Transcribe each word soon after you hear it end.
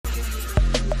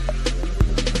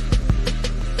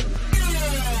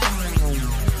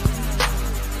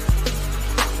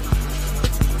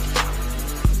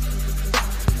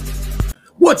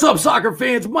What's up, soccer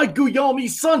fans? Mike Guglielmi,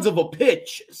 Sons of a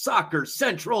Pitch, Soccer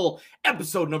Central,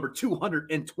 episode number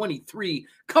 223,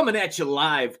 coming at you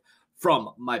live from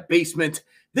my basement.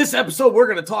 This episode, we're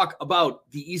going to talk about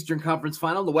the Eastern Conference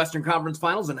Final, the Western Conference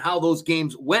Finals, and how those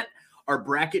games went. Our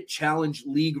Bracket Challenge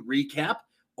League recap.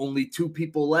 Only two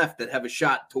people left that have a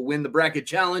shot to win the Bracket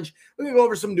Challenge. We're going to go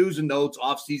over some news and notes,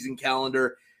 off-season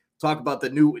calendar, talk about the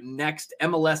new next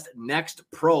MLS Next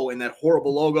Pro and that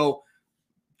horrible logo.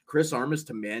 Chris Armas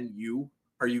to Man U.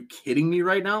 Are you kidding me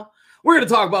right now? We're going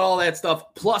to talk about all that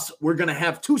stuff. Plus, we're going to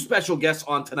have two special guests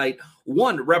on tonight.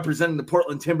 One representing the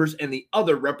Portland Timbers and the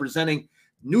other representing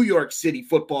New York City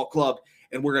Football Club.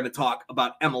 And we're going to talk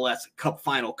about MLS Cup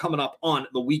Final coming up on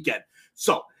the weekend.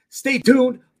 So stay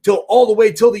tuned all the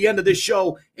way till the end of this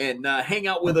show and hang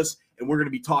out with us. And we're going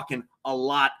to be talking a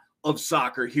lot of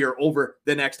soccer here over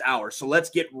the next hour. So let's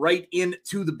get right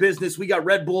into the business. We got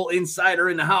Red Bull Insider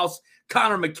in the house,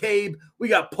 Connor McCabe. We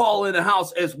got Paul in the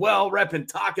house as well, repping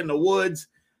Talking the Woods.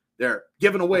 They're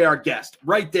giving away our guest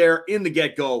right there in the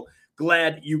get-go.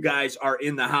 Glad you guys are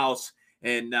in the house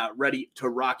and ready to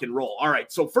rock and roll. All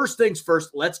right, so first things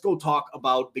first, let's go talk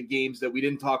about the games that we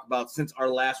didn't talk about since our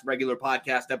last regular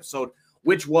podcast episode,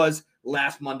 which was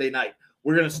last Monday night.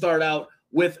 We're going to start out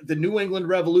with the New England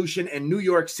Revolution and New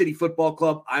York City Football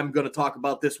Club. I'm going to talk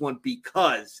about this one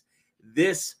because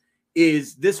this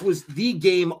was the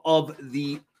game of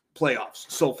the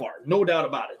playoffs so far. No doubt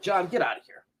about it. John, get out of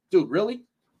here. Dude, really?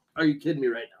 Are you kidding me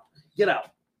right now? Get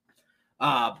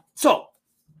out. So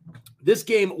this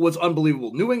game was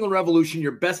unbelievable. New England Revolution,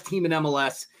 your best team in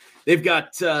MLS. They've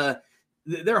got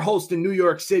they're hosting New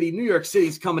York City. New York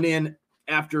City's coming in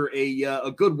after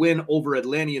a good win over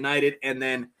Atlanta United. And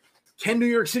then can New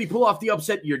York City pull off the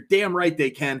upset? You're damn right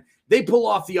they can. They pull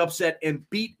off the upset and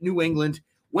beat New England.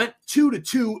 Went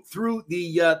 2-2 through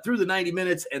the 90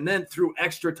 minutes and then through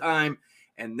extra time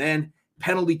and then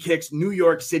penalty kicks. New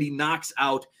York City knocks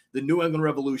out the New England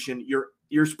Revolution,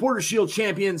 your Supporters Shield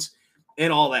champions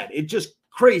and all that. It's just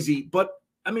crazy. But,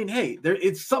 I mean, hey,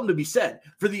 it's something to be said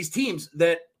for these teams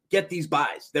that get these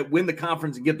buys, that win the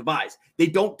conference and get the buys. They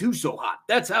don't do so hot.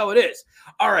 That's how it is.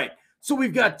 All right. So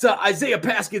we've got Isaiah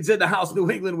Paskins in the house.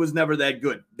 New England was never that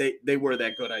good. They were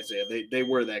that good, Isaiah. They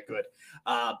were that good.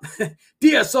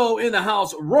 DSO in the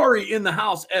house. Rory in the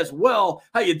house as well.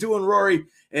 How you doing, Rory?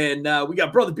 And we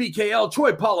got brother BKL,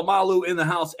 Troy Polamalu in the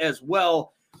house as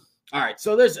well. All right,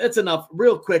 so it's enough.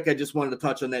 Real quick, I just wanted to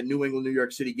touch on that New England-New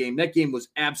York City game. That game was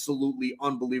absolutely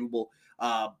unbelievable.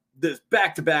 This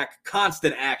back-to-back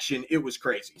constant action. It was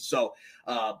crazy. So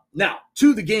now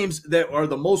to the games that are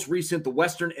the most recent, the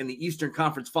Western and the Eastern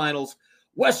Conference Finals.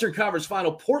 Western Conference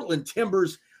Final, Portland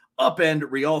Timbers upend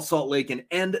Real Salt Lake and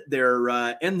end their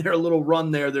little run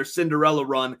there, their Cinderella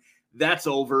run. That's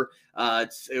over.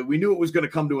 We knew it was going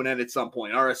to come to an end at some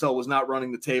point. RSL was not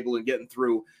running the table and getting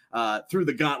through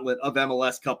the gauntlet of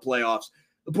MLS Cup playoffs.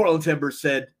 The Portland Timbers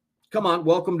said, come on,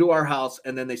 welcome to our house,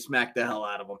 and then they smacked the hell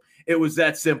out of them. It was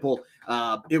that simple.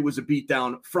 It was a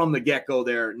beatdown from the get-go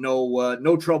there.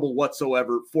 No trouble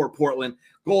whatsoever for Portland.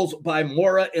 Goals by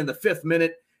Mora in the 5th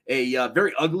minute, a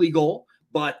very ugly goal,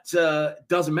 but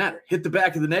doesn't matter. Hit the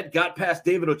back of the net, got past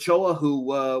David Ochoa,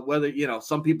 who whether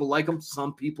some people like him,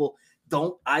 some people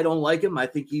don't. I don't like him. I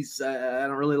think I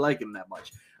don't really like him that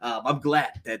much. I'm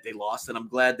glad that they lost, and I'm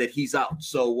glad that he's out.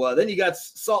 So then you got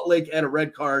Salt Lake at a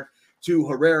red card to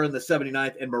Herrera in the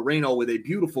 79th, and Moreno with a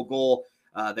beautiful goal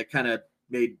that kind of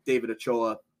made David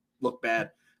Ochoa look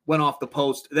bad. Went off the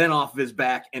post, then off of his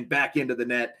back, and back into the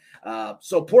net.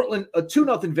 So Portland, a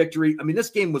 2-0 victory. I mean,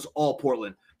 this game was all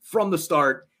Portland. From the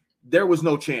start, there was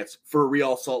no chance for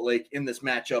Real Salt Lake in this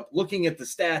matchup. Looking at the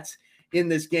stats in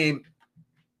this game,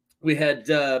 we had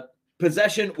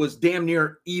possession was damn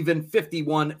near even,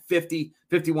 51-50,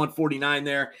 51-49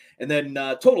 there. And then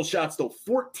total shots, though,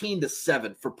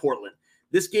 14-7 for Portland.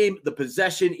 This game, the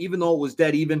possession, even though it was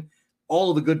dead even, all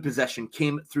of the good possession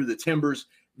came through the Timbers.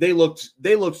 They looked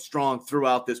strong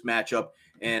throughout this matchup,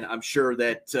 and I'm sure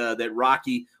that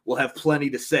Rocky will have plenty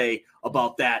to say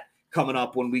about that coming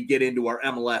up when we get into our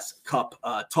MLS Cup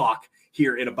talk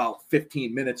here in about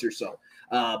 15 minutes or so.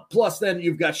 Plus, then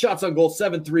you've got shots on goal,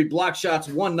 7-3, block shots,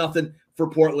 1-0 for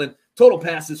Portland. Total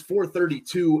passes,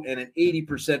 432, and an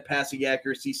 80% passing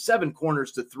accuracy, 7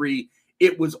 corners to 3.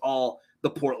 It was all the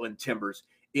Portland Timbers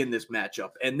in this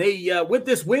matchup. And they, with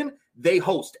this win, they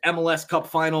host MLS Cup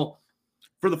Final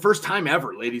for the first time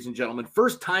ever, ladies and gentlemen.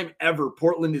 First time ever,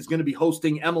 Portland is going to be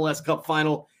hosting MLS Cup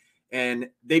Final, and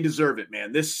they deserve it,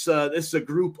 man. This is a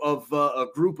group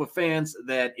of fans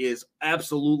that is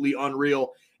absolutely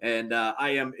unreal, and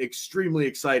I am extremely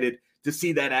excited to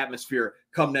see that atmosphere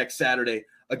come next Saturday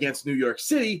against New York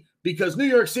City because New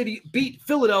York City beat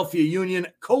Philadelphia Union.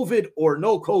 COVID or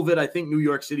no COVID, I think New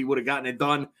York City would have gotten it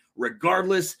done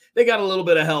regardless. They got a little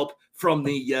bit of help from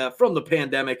the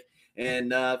pandemic.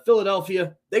 And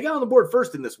Philadelphia, they got on the board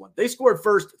first in this one. They scored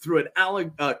first through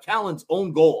an Callan's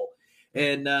own goal.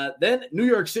 And then New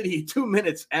York City, 2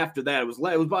 minutes after that, it was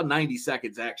about 90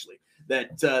 seconds actually,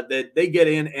 that they get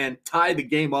in and tie the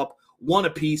game up 1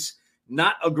 apiece.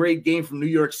 Not a great game from New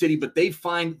York City, but they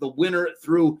find the winner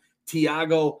through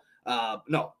Thiago.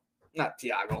 No, not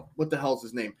Thiago. What the hell's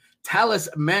his name? Talis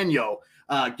Magno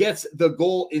gets the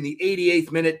goal in the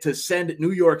 88th minute to send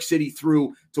New York City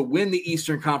through to win the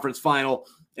Eastern Conference Final.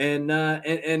 And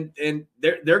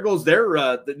there goes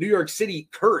the New York City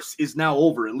curse is now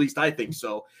over. At least I think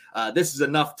so. This is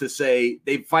enough to say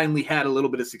they've finally had a little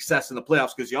bit of success in the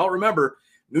playoffs because y'all remember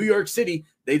New York City,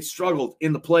 they'd struggled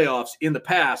in the playoffs in the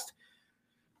past.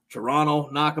 Toronto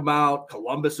knock them out.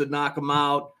 Columbus would knock them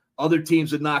out. Other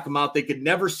teams would knock them out. They could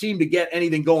never seem to get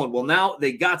anything going. Well, now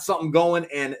they got something going,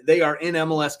 and they are in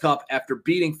MLS Cup after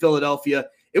beating Philadelphia.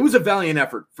 It was a valiant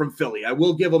effort from Philly. I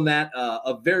will give them that.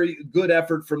 A very good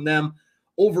effort from them.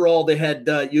 Overall, they had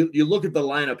you look at the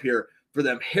lineup here for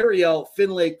them. Harriel,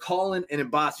 Finlay, Collin, and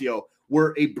Imbasio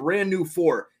were a brand new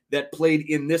 4 that played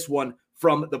in this one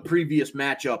from the previous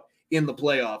matchup in the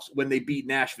playoffs when they beat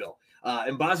Nashville.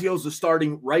 Imbazio's the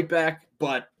starting right back,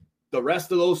 but the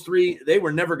rest of those 3, they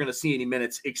were never going to see any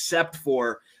minutes except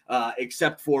for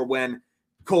when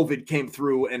COVID came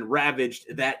through and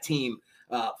ravaged that team.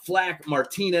 Flack,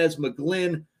 Martinez,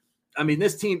 McGlynn. I mean,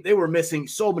 this team, they were missing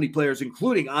so many players,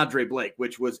 including Andre Blake,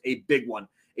 which was a big one,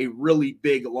 a really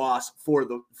big loss for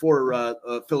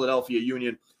Philadelphia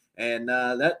Union. And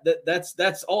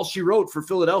that's all she wrote for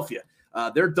Philadelphia.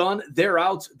 They're done. They're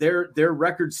out. Their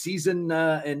record season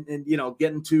and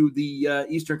getting to the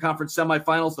Eastern Conference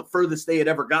semifinals, the furthest they had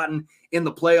ever gotten in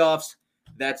the playoffs.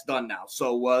 That's done now.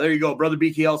 So there you go. Brother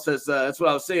BKL says that's what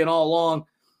I was saying all along.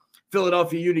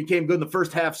 Philadelphia Union came good in the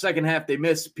first half. Second half, they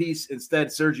missed piece. Instead,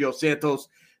 Sergio Santos.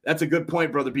 That's a good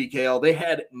point, Brother BKL. They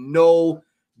had no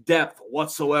depth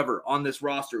whatsoever on this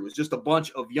roster. It was just a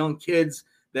bunch of young kids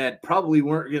that probably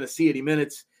weren't going to see any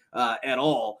minutes at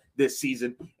all this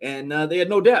season. And they had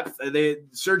no depth.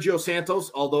 Sergio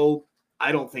Santos, although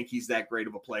I don't think he's that great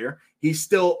of a player, he's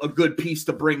still a good piece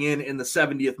to bring in the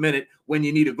 70th minute when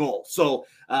you need a goal. So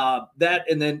that,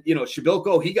 and then,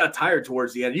 Shabilko, he got tired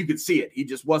towards the end. You could see it. He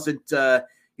just wasn't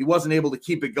able to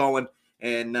keep it going.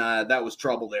 And that was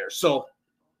trouble there. So,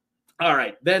 all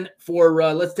right, then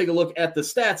let's take a look at the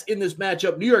stats in this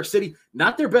matchup. New York City,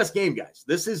 not their best game, guys.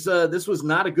 This was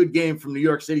not a good game from New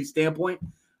York City's standpoint.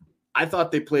 I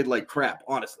thought they played like crap,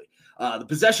 honestly. The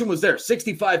possession was there,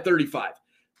 65-35.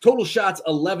 Total shots,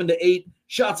 11-8.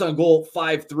 Shots on goal,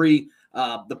 5-3.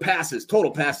 The passes,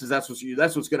 total passes, that's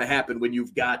what's going to happen when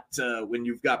you've got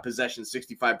possession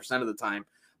 65% of the time.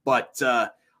 But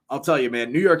I'll tell you,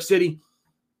 man, New York City,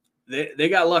 they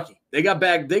got lucky. They got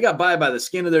by the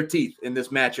skin of their teeth in this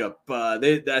matchup.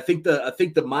 I think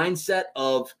the mindset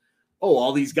of,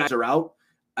 all these guys are out,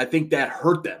 I think that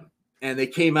hurt them. And they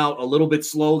came out a little bit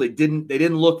slow. They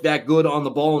didn't look that good on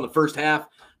the ball in the first half,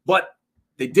 but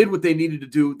they did what they needed to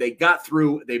do. They got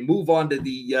through. They move on to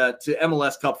the to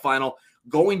MLS Cup final,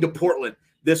 going to Portland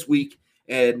this week.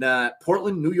 And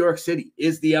Portland, New York City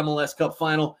is the MLS Cup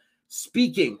final.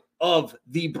 Speaking of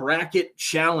the bracket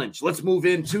challenge, let's move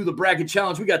into the bracket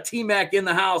challenge. We got T-Mac in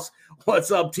the house.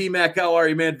 What's up, T-Mac? How are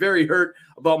you, man? Very hurt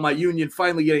about my Union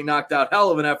finally getting knocked out.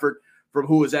 Hell of an effort from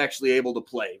who was actually able to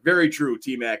play. Very true,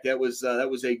 T-Mac. That was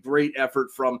a great effort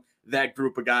from that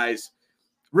group of guys.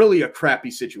 Really a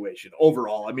crappy situation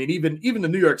overall. I mean, even the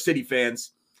New York City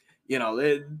fans,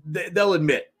 they'll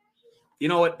admit, you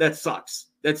know what, that sucks.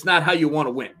 That's not how you want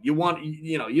to win. You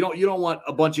don't want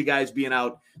a bunch of guys being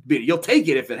out. You'll take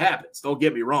it if it happens. Don't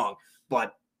get me wrong,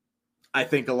 but I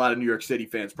think a lot of New York City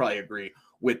fans probably agree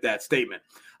with that statement.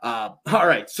 All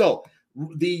right, so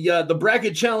the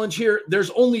bracket challenge here, there's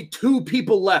only 2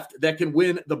 people left that can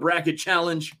win the bracket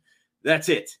challenge. That's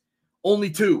it. Only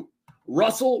 2.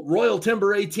 Russell, Royal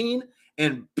Timber 18,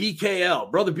 and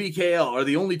BKL. Brother BKL are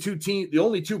the only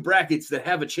two brackets that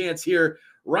have a chance here.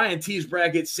 Ryan T's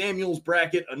bracket, Samuel's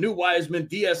bracket, Anu Wiseman,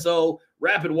 DSO,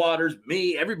 Rapid Waters,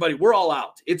 me, everybody, we're all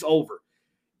out. It's over.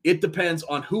 It depends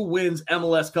on who wins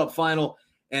MLS Cup final,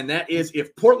 and that is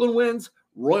if Portland wins,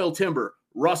 Royal Timber,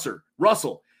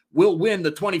 Russell will win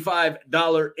the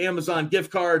 $25 Amazon gift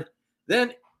card.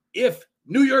 Then if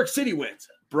New York City wins,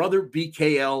 Brother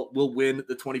BKL will win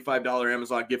the $25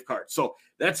 Amazon gift card. So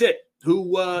that's it.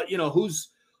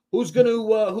 Who's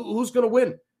gonna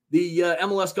win the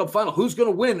MLS Cup final. Who's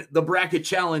going to win the bracket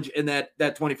challenge in that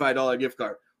 $25 gift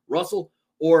card? Russell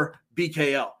or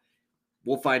BKL?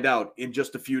 We'll find out in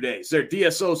just a few days. There,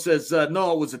 DSO says,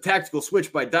 no, it was a tactical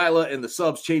switch by Dyla, and the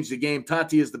subs changed the game.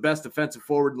 Tati is the best defensive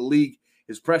forward in the league.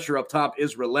 His pressure up top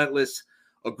is relentless.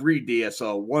 Agreed,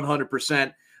 DSO,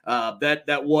 100%.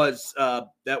 That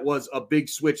was a big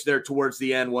switch there towards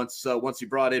the end once he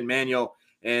brought in Manuel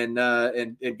and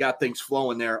got things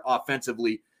flowing there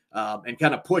offensively and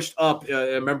kind of pushed up.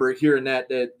 I remember hearing that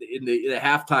in the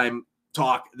halftime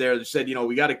talk there. They said,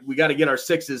 we got to get our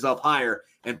sixes up higher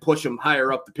and push them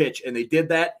higher up the pitch, and they did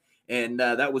that, and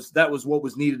that was what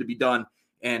was needed to be done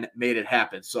and made it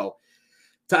happen. So,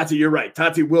 Tati, you're right.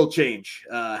 Tati will change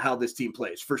how this team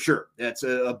plays for sure. That's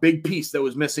a big piece that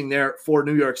was missing there for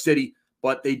New York City,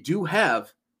 but they do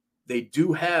have a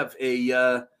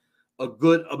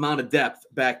good amount of depth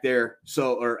back there.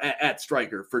 So, or at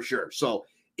striker for sure. So,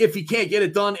 if he can't get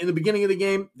it done in the beginning of the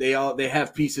game, they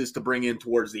have pieces to bring in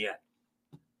towards the end.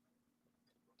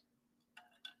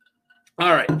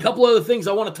 All right, a couple other things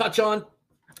I want to touch on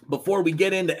before we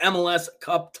get into MLS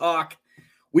Cup talk.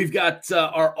 We've got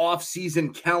our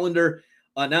off-season calendar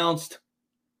announced.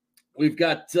 We've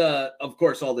got, of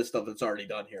course, all this stuff that's already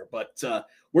done here, but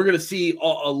we're going to see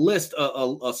a list,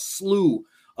 a slew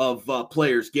of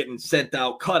players getting sent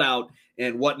out, cut out,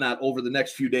 and whatnot over the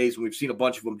next few days. And we've seen a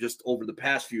bunch of them just over the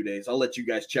past few days. I'll let you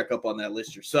guys check up on that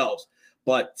list yourselves.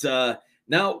 But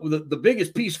now the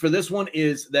biggest piece for this one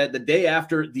is that the day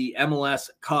after the MLS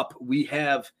Cup, we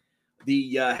have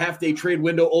the half-day trade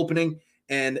window opening.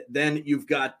 And then you've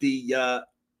got the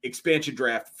expansion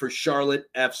draft for Charlotte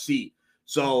FC.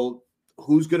 So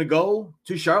who's going to go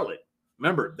to Charlotte?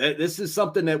 Remember, this is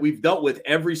something that we've dealt with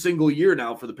every single year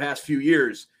now for the past few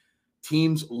years.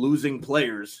 Teams losing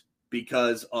players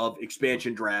because of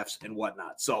expansion drafts and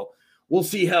whatnot. So we'll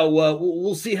see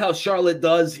how Charlotte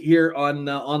does here on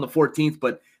the 14th.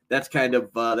 But that's kind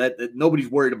of that nobody's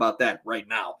worried about that right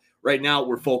now. Right now,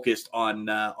 we're focused on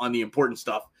the important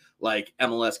stuff like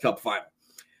MLS Cup final.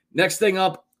 Next thing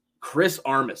up, Chris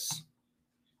Armas.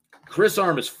 Chris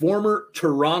Armas, former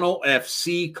Toronto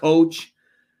FC coach.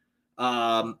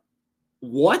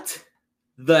 What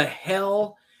the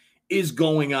hell is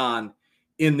going on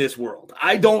in this world?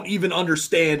 I don't even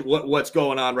understand what's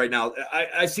going on right now.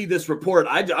 I see this report.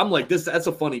 I'm like, that's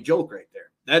a funny joke right there.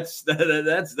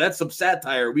 That's some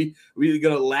satire. We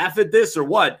gonna laugh at this or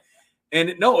what?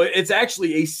 And no, it's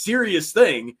actually a serious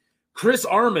thing. Chris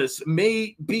Armas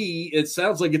may be, it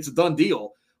sounds like it's a done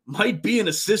deal, might be an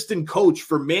assistant coach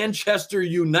for Manchester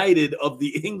United of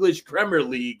the English Premier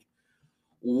League.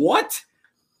 What?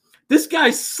 This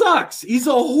guy sucks. He's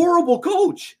a horrible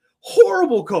coach.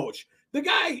 Horrible coach. The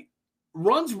guy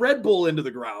runs Red Bull into the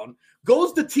ground,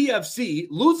 goes to TFC,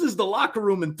 loses the locker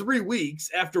room in 3 weeks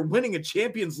after winning a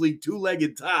Champions League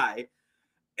two-legged tie,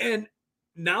 and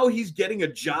now he's getting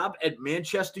a job at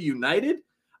Manchester United?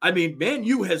 I mean, Man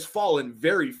U has fallen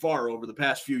very far over the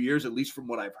past few years, at least from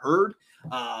what I've heard.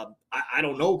 I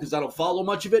don't know because I don't follow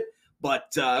much of it, but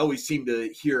I always seem to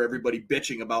hear everybody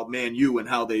bitching about Man U and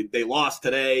how they lost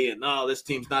today and, this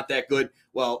team's not that good.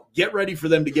 Well, get ready for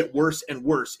them to get worse and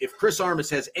worse. If Chris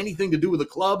Armas has anything to do with the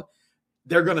club,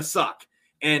 they're going to suck.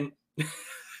 And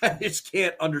I just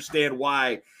can't understand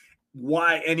why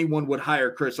anyone would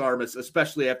hire Chris Armas,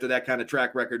 especially after that kind of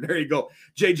track record. There you go.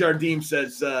 Jay Jardim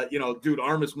says, dude,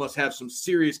 Armas must have some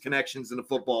serious connections in the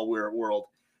football world.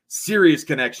 Serious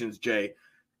connections, Jay,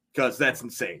 because that's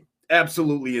insane.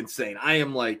 Absolutely insane. I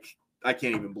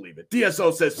can't even believe it.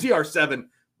 DSO says CR7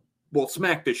 will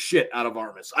smack the shit out of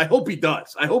Armas. I hope he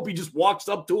does. I hope he just walks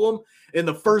up to him in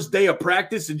the first day of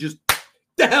practice and just,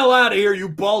 the hell out of here, you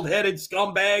bald-headed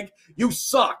scumbag. You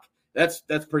suck. That's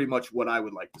pretty much what I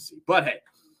would like to see. But hey,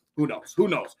 who knows? Who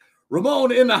knows?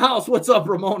 Ramon in the house. What's up,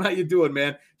 Ramon? How you doing,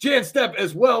 man? Jan Step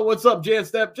as well. What's up, Jan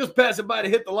Step? Just passing by to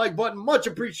hit the like button. Much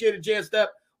appreciated, Jan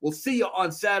Step. We'll see you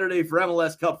on Saturday for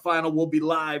MLS Cup Final. We'll be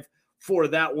live for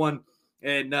that one.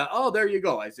 And, there you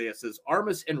go. Isaiah says,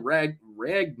 Armas and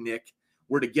Ragnick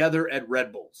were together at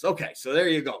Red Bulls. Okay, so there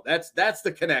you go. That's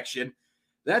the connection.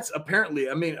 That's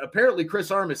apparently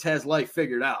Chris Armas has life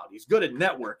figured out. He's good at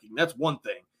networking. That's one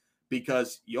thing,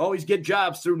 because you always get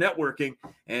jobs through networking,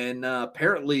 and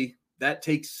apparently that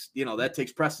takes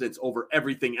precedence over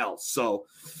everything else. So,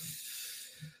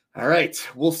 all right,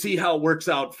 we'll see how it works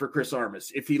out for Chris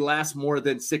Armas. If he lasts more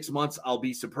than 6 months, I'll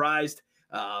be surprised.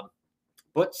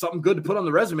 But something good to put on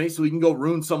the resume so he can go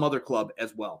ruin some other club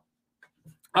as well.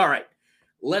 All right,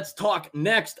 let's talk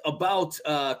next about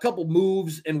a couple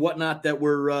moves and whatnot that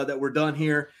were done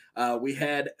here. We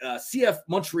had CF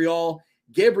Montreal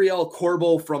Gabriel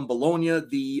Corbo from Bologna,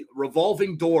 the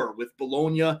revolving door with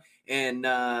Bologna and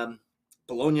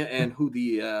who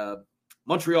the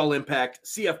Montreal Impact,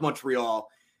 CF Montreal.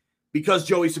 Because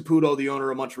Joey Saputo, the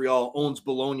owner of Montreal, owns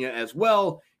Bologna as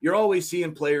well, you're always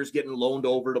seeing players getting loaned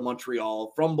over to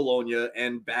Montreal from Bologna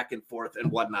and back and forth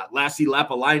and whatnot. Lassi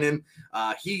Lapalainen,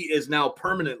 he is now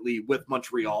permanently with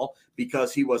Montreal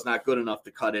because he was not good enough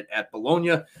to cut it at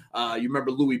Bologna. You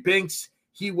remember Louis Binks?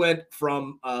 He went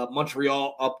from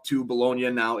Montreal up to Bologna,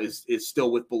 now is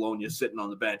still with Bologna, sitting on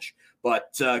the bench.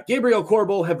 But Gabriel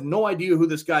Corbo, have no idea who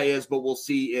this guy is, but we'll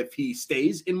see if he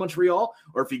stays in Montreal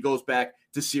or if he goes back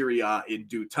to Serie A in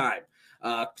due time.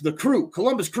 The Crew,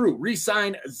 Columbus Crew,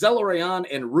 re-signed Zelarayan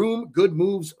and Room. Good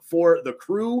moves for the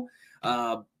Crew.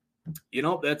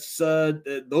 That's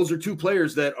those are two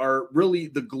players that are really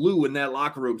the glue in that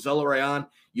locker room. Zelarayan,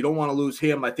 you don't want to lose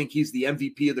him. I think he's the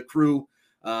MVP of the Crew.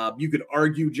 You could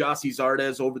argue Jossie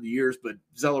Zardes over the years, but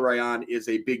Zelarayan is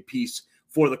a big piece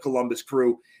for the Columbus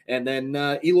Crew. And then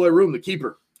Eloy Room, the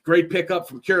keeper. Great pickup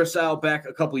from Curacao back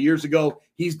a couple of years ago.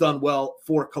 He's done well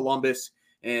for Columbus.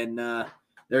 And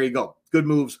there you go. Good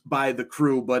moves by the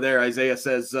Crew. But there, Isaiah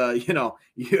says,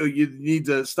 you need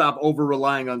to stop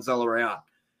over-relying on Zelarayan.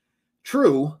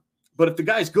 True, but if the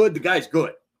guy's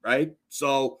good, right?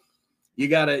 So you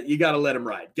gotta let him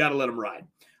ride.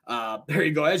 There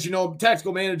you go. As you know,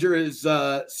 tactical manager is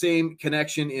same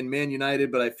connection in Man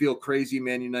United, but I feel crazy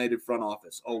Man United front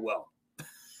office. Oh, well.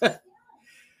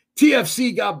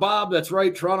 TFC got Bob. That's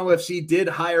right. Toronto FC did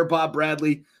hire Bob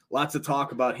Bradley. Lots of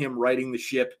talk about him righting the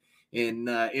ship in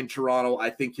Toronto. I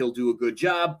think he'll do a good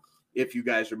job. If you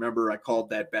guys remember, I called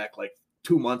that back like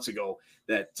 2 months ago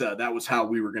that that was how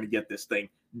we were going to get this thing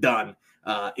done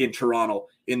in Toronto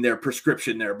in their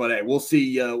prescription there. But hey, we'll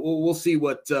see. We'll see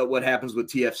what happens with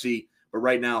TFC. But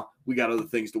right now, we got other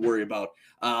things to worry about.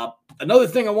 Another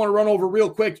thing I want to run over real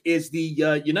quick is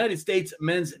the United States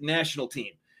men's national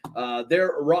team.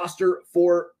 Their roster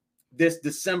for this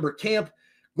December camp.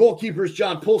 Goalkeepers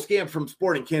John Pulskamp from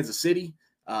Sporting Kansas City.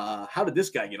 How did this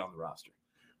guy get on the roster?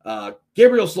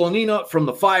 Gabriel Slonina from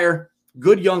the Fire.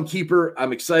 Good young keeper.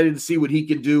 I'm excited to see what he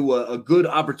can do. A good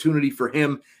opportunity for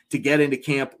him to get into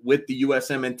camp with the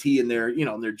USMNT in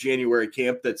their January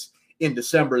camp that's in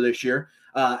December this year.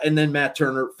 And then Matt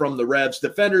Turner from the Revs.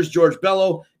 Defenders, George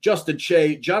Bello, Justin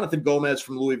Shea, Jonathan Gomez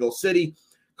from Louisville City,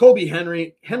 Kobe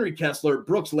Henry, Henry Kessler,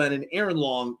 Brooks Lennon, Aaron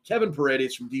Long, Kevin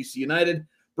Paredes from DC United,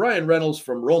 Brian Reynolds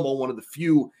from Roma, one of the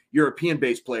few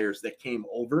European-based players that came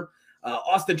over,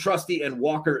 Austin Trusty and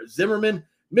Walker Zimmerman.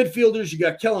 Midfielders, you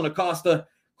got Kellen Acosta,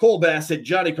 Cole Bassett,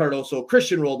 Johnny Cardoso,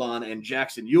 Christian Roldan, and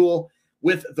Jackson Ewell.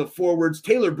 With the forwards,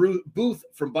 Taylor Booth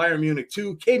from Bayern Munich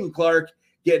 2, Caden Clark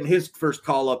getting his first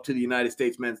call-up to the United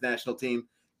States men's national team,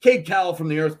 Cade Cowell from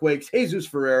the Earthquakes, Jesus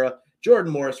Ferreira,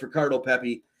 Jordan Morris, Ricardo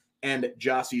Pepi, and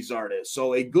Jossie Zardes.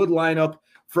 So a good lineup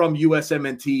from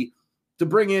USMNT to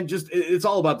bring in. It's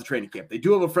all about the training camp. They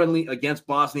do have a friendly against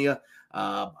Bosnia.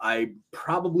 I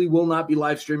probably will not be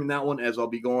live streaming that one as I'll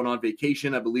be going on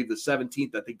vacation. I believe the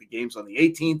 17th. I think the game's on the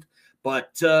 18th.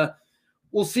 But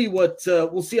we'll see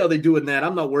how they do in that.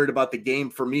 I'm not worried about the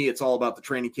game. For me, it's all about the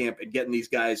training camp and getting these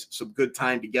guys some good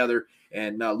time together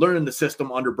and learning the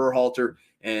system under Berhalter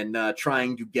and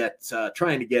trying to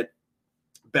get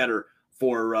better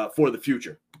for the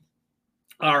future.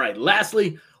 All right.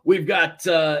 Lastly, we've got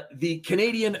the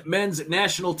Canadian men's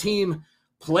national team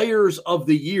Players of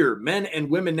the Year, men and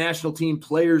women national team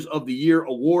Players of the Year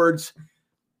awards.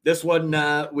 This one,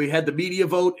 we had the media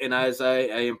vote, and as I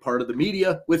am part of the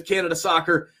media with Canada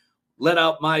Soccer, let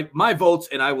out my votes,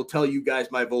 and I will tell you guys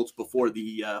my votes before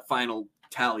the final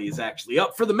tally is actually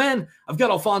up. For the men, I've got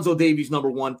Alphonso Davies,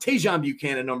 number 1, Tejan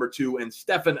Buchanan, number 2, and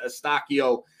Stefan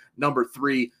Eustachio, number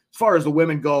 3. As far as the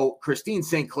women go, Christine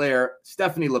St. Clair,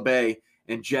 Stephanie LeBay,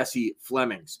 and Jessie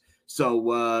Flemings.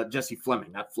 So Jessie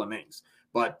Fleming, not Flemings.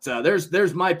 But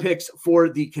there's my picks for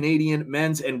the Canadian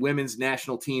men's and women's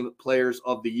national team Players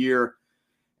of the Year.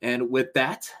 And with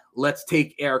that, let's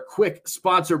take our quick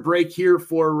sponsor break here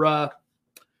for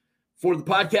the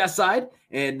podcast side.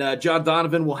 And John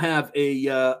Donovan will have a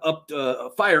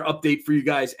fire update for you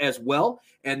guys as well.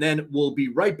 And then we'll be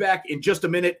right back in just a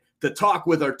minute to talk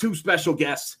with our 2 special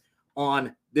guests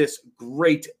on this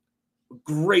great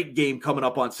game coming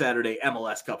up on Saturday,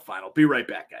 MLS Cup Final. Be right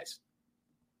back, guys.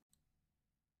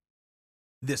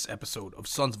 This episode of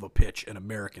Sons of a Pitch, an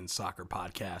American soccer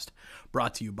podcast,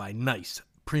 brought to you by Nice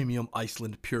Premium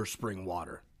Iceland Pure Spring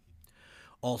Water.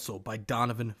 Also by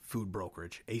Donovan Food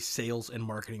Brokerage, a sales and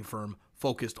marketing firm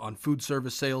focused on food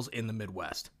service sales in the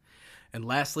Midwest. And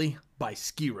lastly, by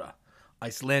Skira,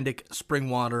 Icelandic spring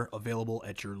water available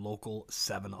at your local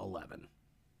 7-Eleven.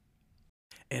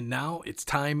 And now it's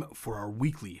time for our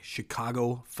weekly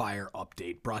Chicago Fire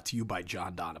update, brought to you by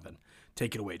John Donovan.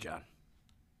 Take it away, John.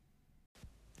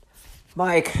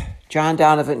 Mike, John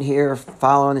Donovan here,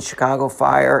 following the Chicago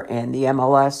Fire and the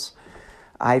MLS.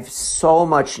 I've so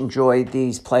much enjoyed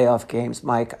these playoff games,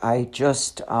 Mike. I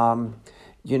just, the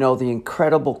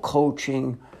incredible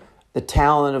coaching, the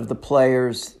talent of the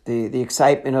players, the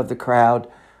excitement of the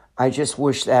crowd. I just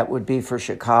wish that would be for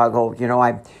Chicago.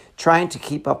 I'm trying to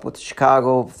keep up with the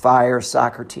Chicago Fire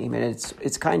soccer team, and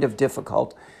it's kind of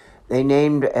difficult. They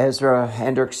named Ezra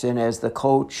Hendrickson as the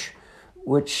coach,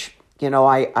 which,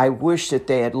 I wish that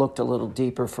they had looked a little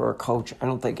deeper for a coach. I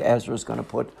don't think Ezra's going to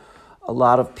put a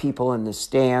lot of people in the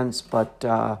stands, but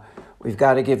we've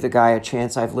got to give the guy a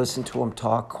chance. I've listened to him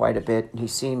talk quite a bit, and he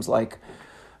seems like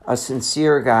a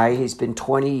sincere guy. He's been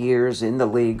 20 years in the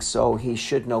league, so he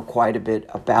should know quite a bit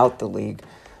about the league.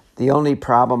 The only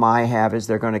problem I have is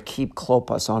they're going to keep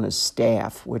Klopas on his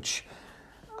staff, which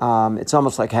it's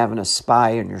almost like having a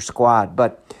spy in your squad.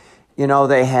 But,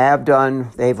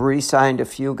 they've re-signed a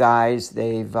few guys.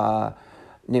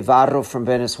 Navarro from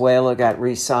Venezuela got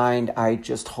re-signed. I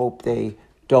just hope they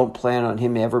don't plan on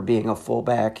him ever being a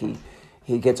fullback.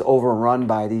 He gets overrun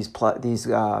by these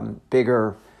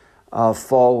bigger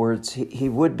forwards. He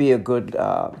would be a good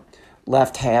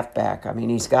left halfback. I mean,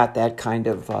 he's got that kind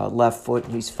of left foot,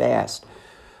 and he's fast.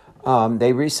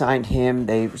 They re-signed him.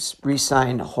 They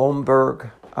re-signed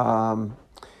Holmberg, the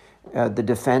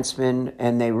defenseman,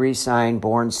 and they re-signed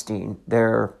Bornstein.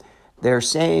 They're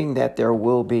saying that there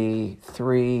will be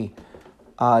three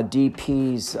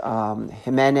DPs.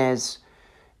 Jimenez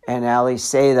and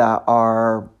Aliseda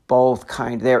are both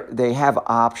they have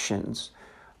options.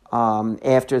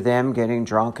 After them getting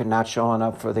drunk and not showing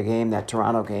up for the game, that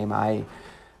Toronto game,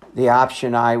 the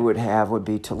option I would have would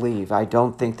be to leave. I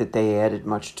don't think that they added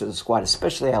much to the squad,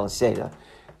 especially Aliseda.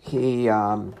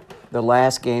 The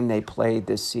last game they played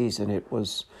this season, it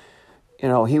was,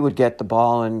 he would get the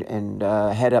ball and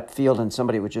head up field, and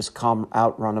somebody would just come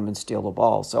outrun him and steal the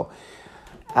ball. So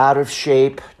out of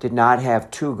shape, did not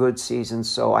have two good seasons,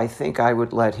 so I think I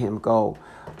would let him go.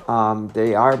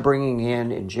 They are bringing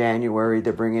in January,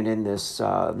 they're bringing in this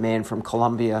man from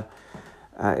Colombia.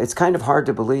 It's kind of hard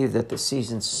to believe that the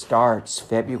season starts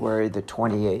February the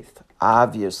 28th.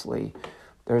 Obviously,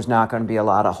 there's not going to be a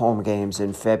lot of home games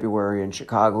in February in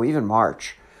Chicago. Even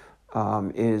March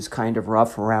is kind of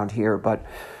rough around here. But,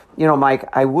 Mike,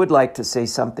 I would like to say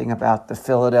something about the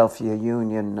Philadelphia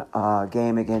Union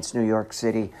game against New York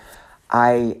City.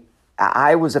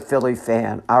 I was a Philly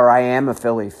fan, or I am a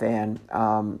Philly fan.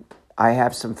 I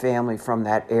have some family from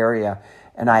that area,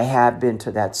 and I have been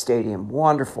to that stadium.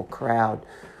 Wonderful crowd,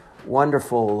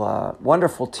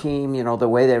 wonderful team. The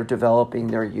way they're developing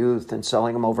their youth and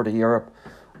selling them over to Europe.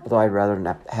 Although I'd rather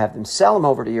not have them sell them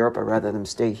over to Europe, I'd rather them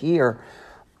stay here.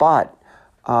 But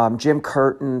Jim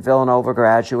Curtin, Villanova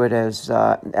graduate, as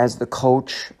the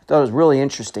coach, I thought it was really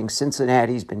interesting.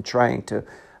 Cincinnati's been trying to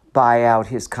buy out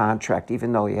his contract,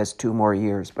 even though he has 2 more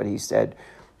years. But he said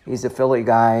he's a Philly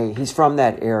guy. He's from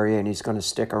that area, and he's going to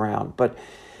stick around. But,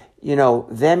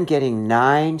 them getting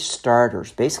 9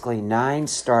 starters, basically 9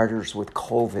 starters with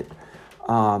COVID.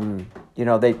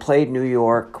 They played New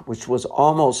York, which was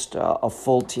almost a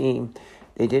full team.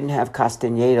 They didn't have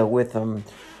Castaneda with them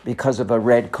because of a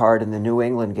red card in the New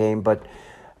England game. But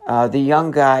the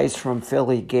young guys from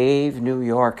Philly gave New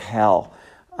York hell.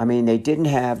 I mean, they didn't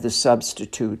have the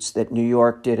substitutes that New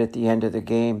York did at the end of the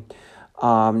game.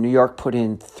 New York put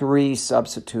in 3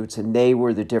 substitutes, and they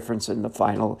were the difference in the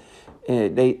final.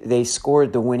 They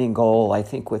scored the winning goal, I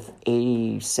think, with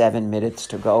 87 minutes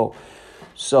to go.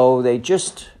 So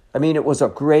it was a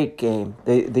great game.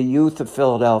 The youth of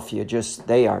Philadelphia,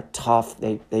 they are tough.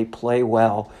 They play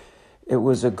well. It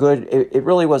was it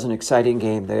really was an exciting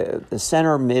game. The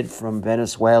center mid from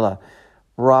Venezuela,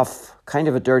 rough, kind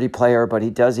of a dirty player, but he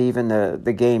does even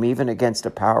the game, even against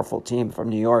a powerful team from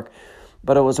New York.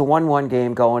 But it was a 1-1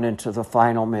 game going into the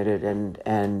final minute,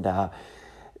 and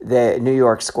the New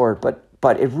York scored.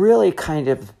 But it really kind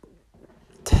of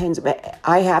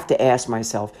I have to ask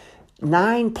myself,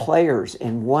 9 players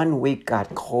in 1 week got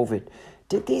COVID.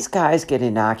 Did these guys get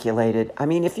inoculated? I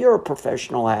mean, if you're a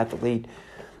professional athlete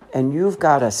and you've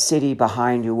got a city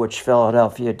behind you, which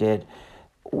Philadelphia did,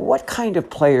 what kind of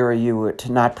player are you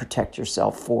to not protect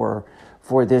yourself for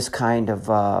this kind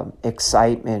of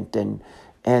excitement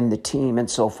and the team and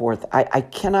so forth? I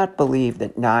cannot believe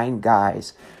that 9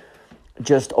 guys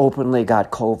just openly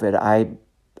got COVID.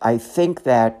 I think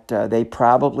that they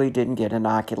probably didn't get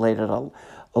inoculated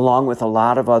along with a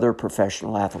lot of other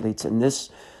professional athletes, and this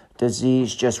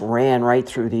disease just ran right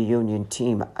through the Union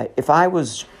team. If I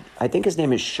was I think his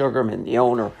name is Sugarman, the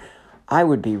owner, I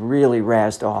would be really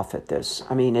razzed off at this.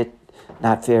 I mean,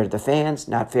 not fair to the fans,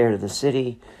 not fair to the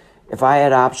city. If I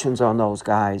had options on those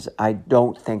guys, I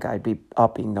don't think I'd be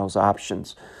upping those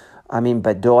options. I mean,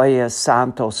 Bedoya,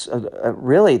 Santos,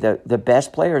 really the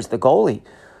best players, the goalie.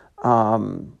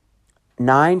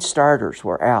 9 starters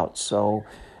were out. So,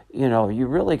 you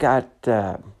really got,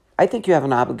 I think you have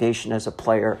an obligation as a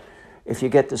player, if you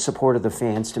get the support of the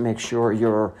fans, to make sure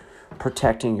you're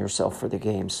protecting yourself for the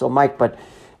game. So, Mike, but,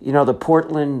 the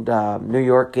Portland, New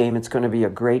York game, it's going to be a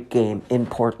great game in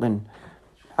Portland.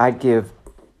 I'd give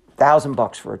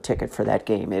 $1,000 for a ticket for that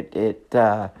game.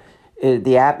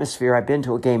 The atmosphere, I've been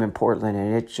to a game in Portland,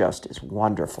 and it just is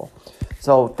wonderful.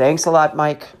 So thanks a lot,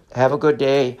 Mike. Have a good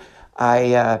day.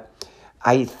 I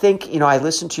think, I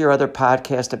listened to your other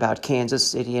podcast about Kansas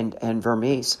City and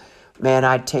Vermees. Man,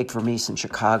 I'd take Vermees in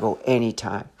Chicago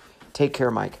anytime. Take care,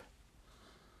 Mike.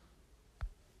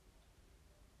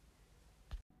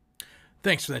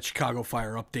 Thanks for that Chicago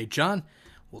Fire update, John.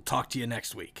 We'll talk to you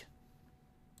next week.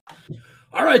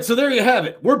 All right, so there you have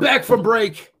it. We're back from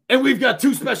break, and we've got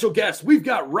 2 special guests. We've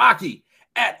got Rocky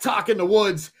at Talk in the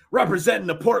Woods, representing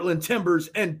the Portland Timbers,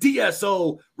 and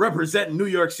DSO representing New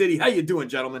York City. How you doing,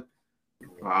 gentlemen?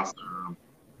 Awesome.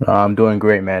 I'm doing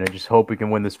great, man. I just hope we can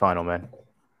win this final, man.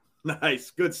 Nice.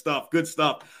 Good stuff. Good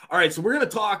stuff. All right, so we're going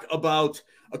to talk about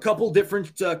a couple different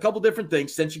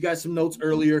things. Sent you guys some notes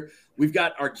earlier. We've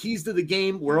got our keys to the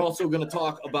game. We're also going to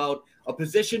talk about a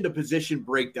position-to-position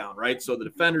breakdown, right? So the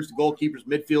defenders, the goalkeepers,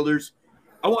 midfielders.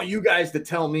 I want you guys to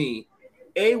tell me,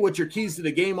 A, what your keys to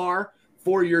the game are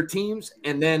for your teams,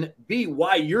 and then B,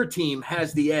 why your team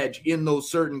has the edge in those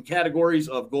certain categories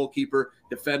of goalkeeper,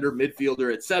 defender,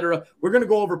 midfielder, etc. We're going to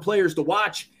go over players to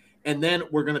watch, and then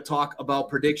we're going to talk about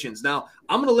predictions. Now,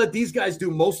 I'm going to let these guys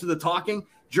do most of the talking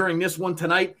during this one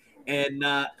tonight, and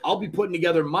I'll be putting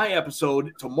together my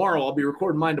episode tomorrow. I'll be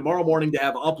recording mine tomorrow morning to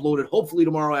have uploaded, hopefully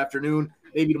tomorrow afternoon,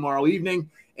 maybe tomorrow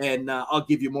evening, and I'll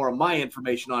give you more of my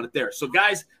information on it there. So,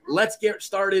 guys, let's get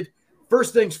started.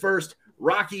 First things first,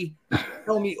 Rocky,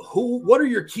 tell me what are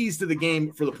your keys to the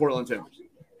game for the Portland Timbers?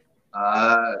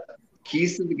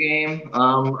 Keys to the game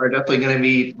are definitely going to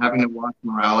be having to watch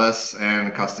Morales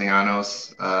and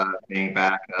Castellanos being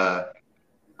back.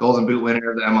 Golden Boot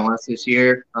winner of the MLS this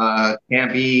year.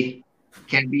 Can't be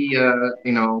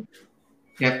you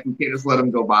can't just let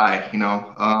them go by.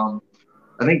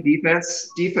 I think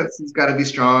defense has got to be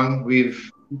strong.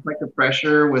 We've like the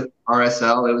pressure with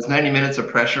RSL. It was 90 minutes of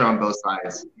pressure on both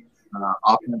sides,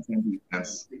 offense and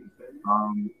defense.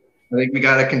 I think we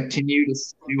got to continue to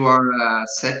do our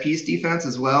set piece defense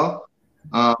as well.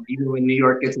 Even when New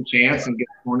York gets a chance and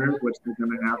gets corners, which they're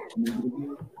going to have, we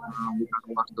got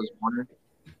to watch those corners.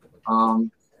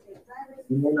 And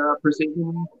then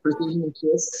precision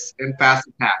assists and fast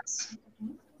attacks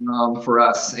for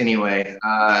us anyway.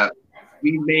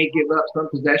 We may give up some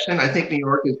possession. I think New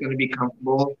York is going to be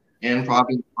comfortable in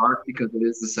Providence Park because it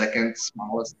is the second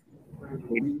smallest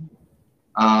stadium,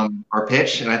 or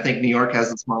pitch, and I think New York has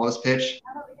the smallest pitch.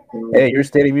 So, hey, your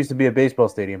stadium used to be a baseball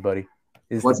stadium, buddy.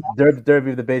 It's the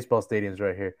derby of the baseball stadiums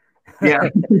right here. Yeah,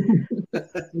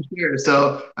 sure.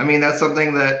 So, I mean, that's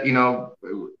something that,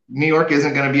 New York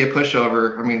isn't going to be a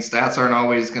pushover. I mean, stats aren't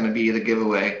always going to be the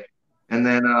giveaway. And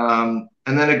then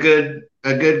a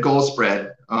good goal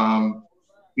spread.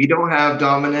 We don't have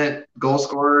dominant goal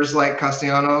scorers like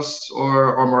Castellanos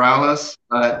or Morales,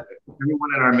 but everyone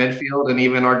in our midfield and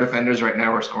even our defenders right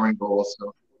now are scoring goals.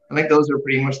 So I think those are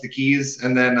pretty much the keys.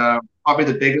 And then probably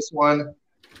the biggest one,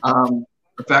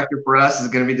 a factor for us is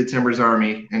going to be the Timbers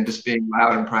Army and just being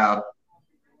loud and proud.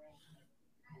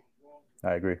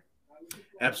 I agree.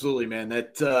 Absolutely, man.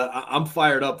 That I'm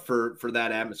fired up for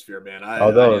that atmosphere, man.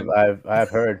 I've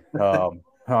heard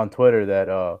on Twitter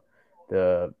that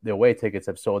the away tickets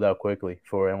have sold out quickly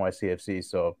for NYCFC,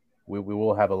 so we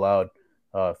will have a loud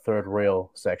third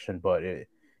rail section, but it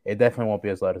definitely won't be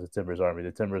as loud as the Timbers Army.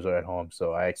 The Timbers are at home,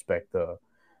 so I expect the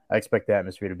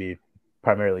atmosphere to be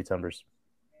primarily Timbers.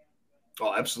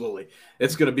 Oh, absolutely.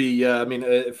 It's going to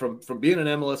be. From being an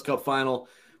MLS Cup final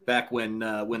back when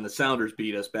the Sounders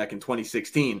beat us back in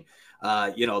 2016,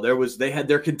 they had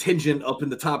their contingent up in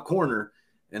the top corner,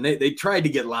 and they tried to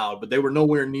get loud, but they were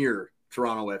nowhere near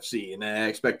Toronto FC, and I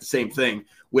expect the same thing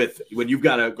with when you've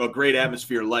got a great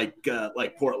atmosphere like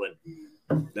Portland.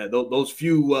 Those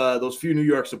few New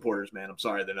York supporters, man, I'm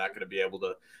sorry, they're not going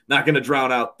to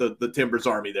drown out the Timbers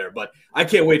Army there, but I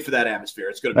can't wait for that atmosphere.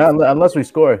 It's going to be unless we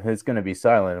score, it's going to be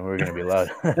silent and we're going to be loud.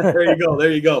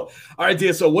 There you go. All right,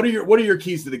 Dia. So what are your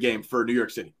keys to the game for New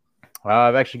York City?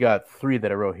 I've actually got 3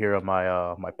 that I wrote here on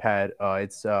my pad.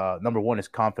 It's number 1 is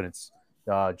confidence.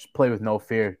 just play with no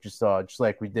fear, just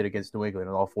like we did against New England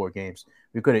in all 4 games.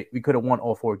 We could have won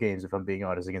all 4 games if I'm being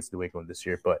honest against New England this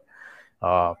year, but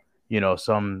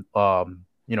some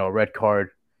red card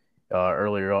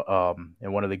earlier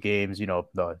in one of the games,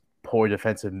 the poor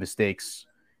defensive mistakes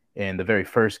in the very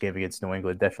first game against New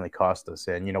England definitely cost us.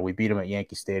 And, we beat them at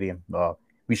Yankee Stadium.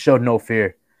 We showed no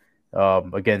fear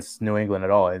against New England at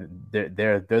all. And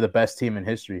they're the best team in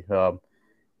history,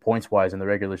 points wise in the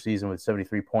regular season with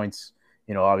 73 points,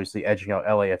 obviously edging out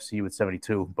LAFC with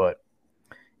 72. But,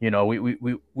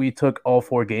 we took all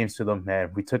 4 games to them,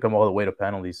 man. We took them all the way to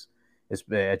penalties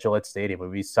at Gillette Stadium.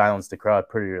 We silenced the crowd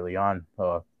pretty early on,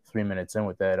 3 minutes in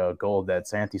with that goal that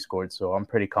Santi scored. So I'm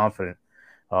pretty confident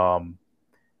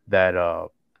that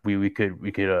we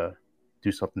could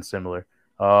do something similar.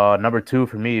 Number 2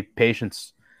 for me,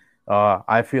 patience.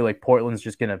 I feel like Portland's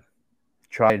just gonna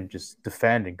try and just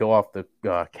defend and go off the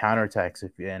counterattacks.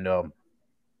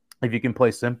 If you can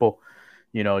play simple,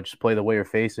 just play the way you're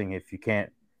facing. If you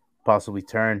can't possibly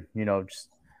turn, just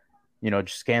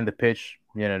scan the pitch,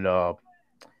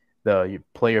 you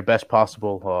play your best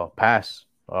possible pass.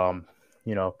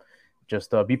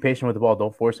 Just be patient with the ball.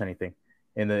 Don't force anything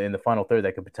in the final third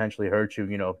that could potentially hurt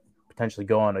you. Potentially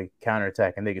go on a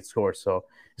counterattack and they could score. So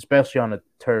especially on a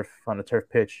turf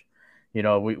pitch,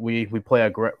 we play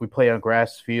on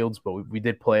grass fields, but we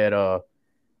did play at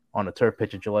on a turf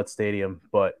pitch at Gillette Stadium.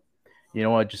 But you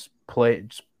know what? Just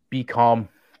be calm,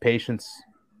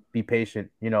 be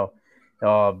patient. It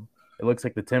looks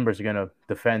like the Timbers are gonna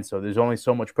defend, so there's only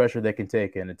so much pressure they can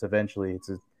take, and it's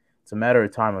a matter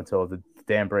of time until the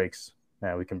dam breaks.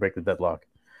 Man, we can break the deadlock.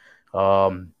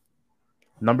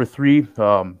 Number 3,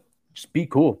 just be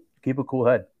cool. Keep a cool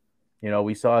head.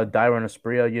 We saw Dyron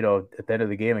Espria, at the end of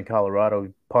the game in Colorado, he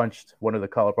punched one of the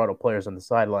Colorado players on the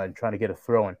sideline trying to get a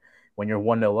throw in when you're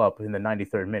 1-0 up in the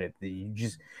 93rd minute. You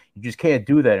just can't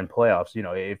do that in playoffs.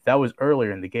 If that was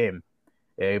earlier in the game,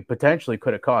 it potentially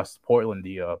could have cost Portland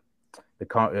the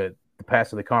pass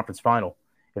to the conference final.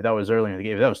 If that was early in the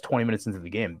game, if that was 20 minutes into the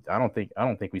game, I don't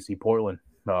think we see Portland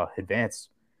advance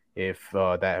if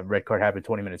that red card happened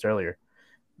 20 minutes earlier.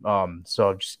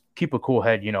 So just keep a cool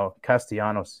head.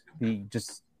 Castellanos,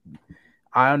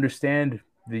 I understand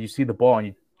that you see the ball and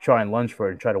you try and lunge for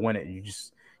it and try to win it. You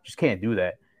just can't do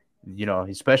that,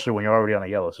 especially when you're already on a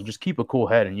yellow. So just keep a cool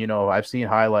head. And, I've seen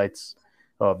highlights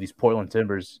of these Portland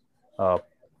Timbers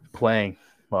playing,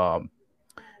 trying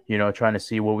to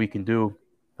see what we can do.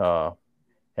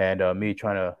 And me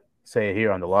trying to say it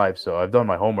here on the live. So I've done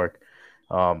my homework.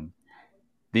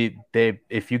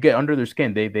 If you get under their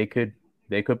skin, they could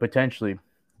potentially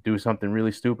do something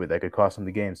really stupid that could cost them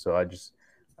the game. So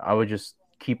I would just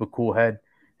keep a cool head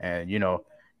and,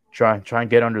 try and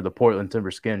get under the Portland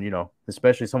Timber skin,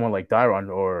 especially someone like Dyron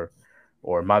or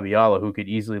Mabiala who could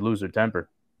easily lose their temper,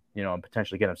 and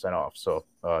potentially get them sent off. So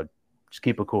just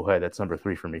keep a cool head. That's number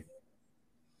 3 for me.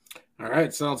 All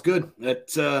right. Sounds good.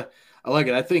 I like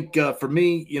it. I think for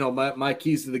me, my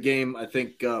keys to the game, I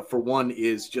think for one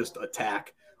is just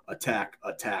attack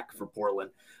for Portland.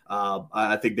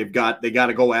 I think they got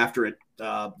to go after it.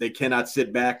 They cannot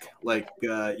sit back like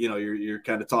you're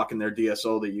kind of talking their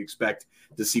DSO that you expect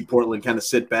to see Portland kind of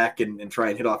sit back and try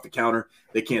and hit off the counter.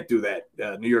 They can't do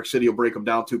that. New York City will break them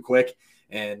down too quick,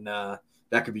 and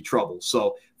that could be trouble.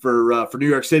 So for New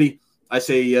York City, I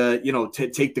say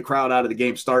take the crowd out of the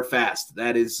game. Start fast.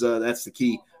 That's the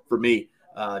key for me.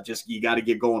 Just you got to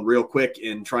get going real quick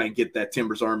and try and get that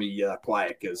Timbers Army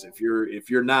quiet, because if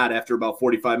you're not after about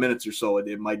 45 minutes or so,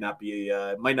 it might not be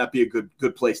a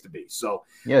good place to be. So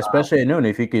yeah, especially at noon,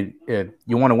 if you could,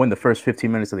 you want to win the first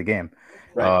 15 minutes of the game.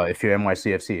 Right. If you're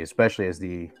NYCFC, especially as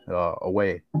the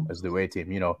away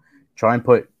team, try and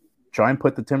put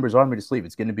the Timbers Army to sleep.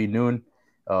 It's going to be noon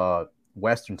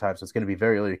Western time, so it's going to be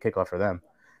very early kickoff for them.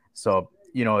 So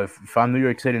if I'm New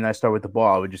York City and I start with the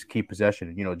ball, I would just keep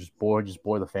possession. Just bore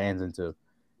the fans into,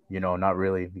 not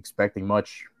really expecting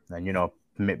much,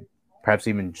 and perhaps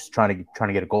even just trying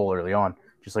to get a goal early on,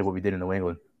 just like what we did in New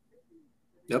England.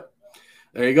 Yep,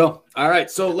 there you go. All right,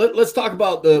 so let's talk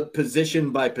about the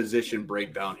position by position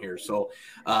breakdown here. So,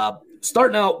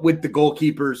 starting out with the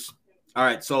goalkeepers. All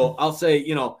right, so I'll say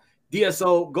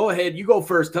DSO, go ahead, you go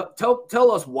first.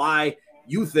 Tell us why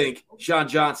you think Sean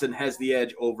Johnson has the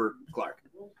edge over Clark.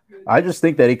 I just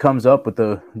think that he comes up with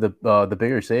the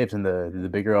bigger saves and the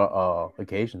bigger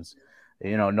occasions.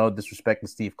 No disrespect to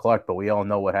Steve Clark, but we all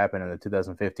know what happened in the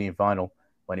 2015 final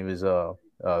when he was the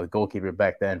goalkeeper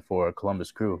back then for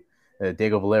Columbus Crew.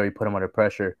 Diego Valeri put him under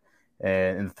pressure,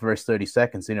 and in the first 30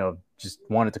 seconds, just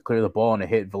wanted to clear the ball, and it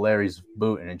hit Valeri's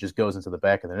boot, and it just goes into the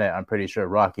back of the net. I'm pretty sure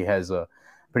Rocky has a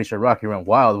pretty sure Rocky went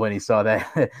wild when he saw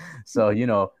that. So,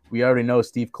 we already know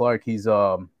Steve Clark. He's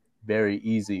very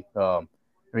easy to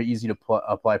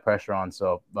apply pressure on.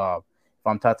 So if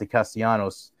I'm Tati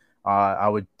Castellanos, I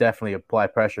would definitely apply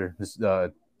pressure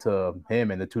to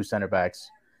him and the two center backs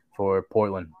for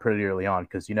Portland pretty early on,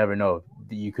 because you never know.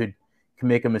 You can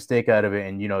make a mistake out of it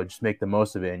and, just make the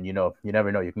most of it. And, you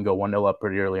never know. You can go 1-0 up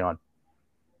pretty early on.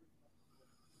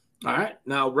 All right.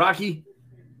 Now, Rocky,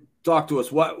 talk to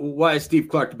us. Why is Steve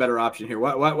Clark the better option here?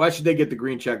 Why should they get the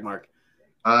green check mark?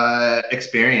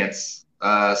 Experience.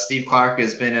 Steve Clark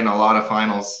has been in a lot of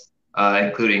finals,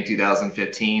 including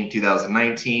 2015,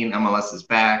 2019. MLS is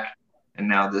back, and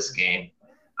now this game.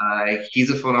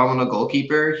 He's a phenomenal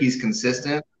goalkeeper. He's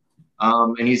consistent,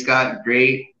 and he's got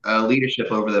great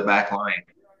leadership over the back line.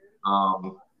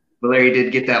 Valeri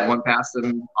did get that one past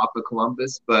him off of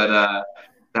Columbus, but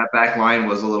that back line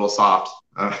was a little soft.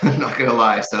 I'm not going to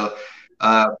lie. So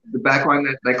the back line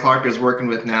that Clark is working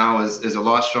with now is a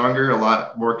lot stronger, a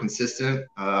lot more consistent.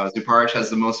 Zuparic has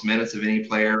the most minutes of any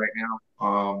player right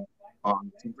now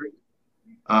on Team 3.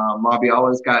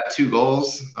 Mabiala's got 2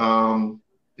 goals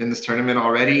in this tournament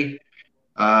already.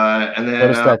 And then so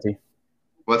does Tati.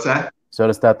 What's that? So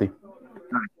does Tati.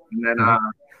 And then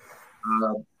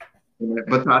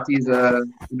but Tati's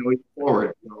he's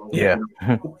forward. So, yeah.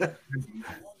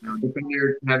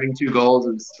 Defender having 2 goals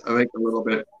is, I think, a little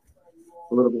bit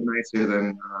nicer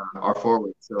than our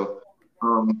forward. So,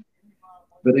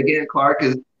 but again, Clark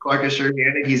is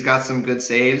sure-handed. He's got some good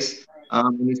saves,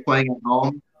 and he's playing at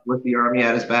home with the Army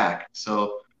at his back.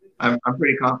 So, I'm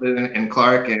pretty confident in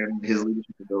Clark and his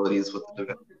leadership abilities with the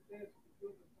development.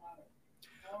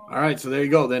 All right, so there you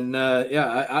go. Then,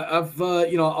 I've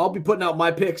I'll be putting out my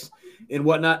picks and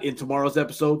whatnot in tomorrow's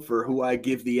episode for who I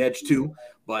give the edge to.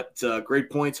 But great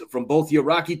points from both of you.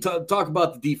 Rocky, talk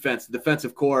about the defense, the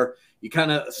defensive core. You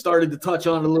kind of started to touch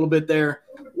on it a little bit there.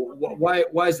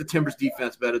 Why is the Timbers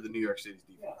defense better than New York City's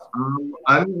defense?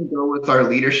 I'm going to go with our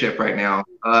leadership right now.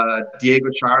 Diego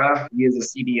Chara, he is a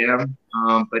CDM,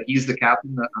 but he's the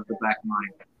captain of the back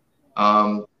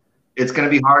line. It's going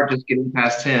to be hard just getting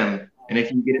past him. And if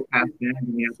you get it past him,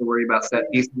 then you have to worry about set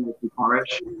pieces with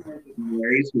Zuparic and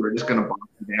Larry's, who are just going to box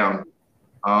you down.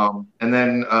 And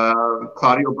then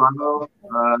Claudio Bravo,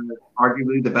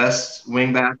 arguably the best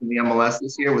wing back in the MLS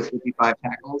this year with 55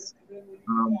 tackles. The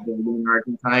young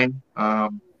Argentine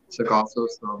took also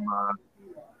some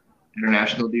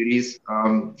international duties.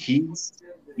 He's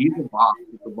a boss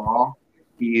with the ball.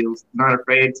 He's not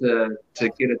afraid to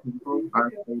get a tackle,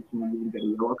 not afraid to get a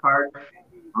yellow card.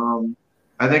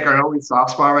 I think our only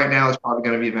soft spot right now is probably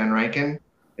going to be Van Rankin.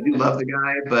 I do love the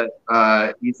guy, but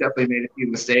he's definitely made a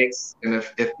few mistakes. And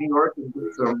if New York can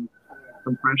put some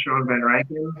pressure on Van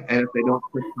Rankin, and if they don't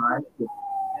switch sides, which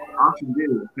they often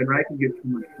do, if Van Rankin gets too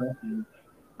much pressure,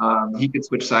 he could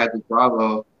switch sides with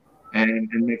Bravo and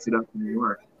mix it up in New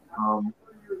York. And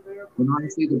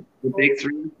honestly, the big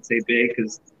three, I say big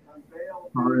because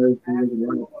Chara is big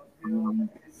and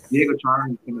Diego Chara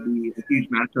is going to be a huge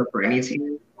matchup for any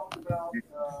team.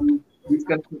 He's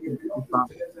going to put some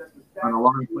stops on a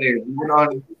lot of players, even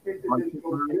on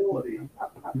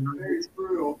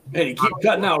Hey, you keep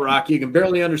cutting out, Rocky. You can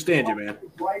barely understand you, man.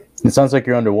 It sounds like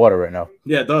you're underwater right now.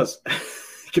 Yeah, it does. I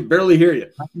can barely hear you.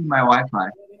 That's my Wi-Fi.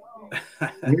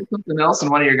 Here's something else in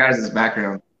one of your guys'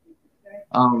 background.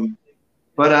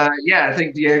 I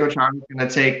think Diego Chara is going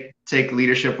to take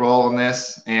leadership role in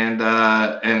this,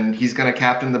 and he's going to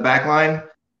captain the back line.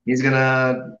 He's going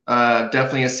to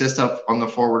definitely assist up on the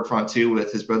forward front too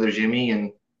with his brother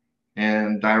Jimmy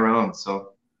and Tyrone.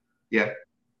 So, yeah.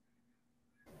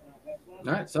 All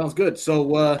right, sounds good.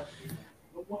 So,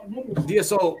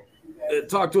 DSO,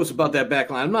 talk to us about that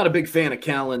back line. I'm not a big fan of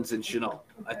Callens and Chanel.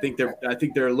 I think they're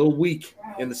a little weak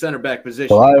in the center back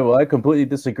position. Well, I completely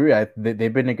disagree.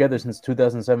 They've been together since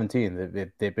 2017.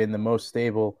 They've been the most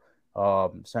stable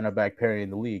center back pairing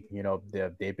in the league.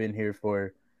 They've been here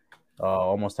for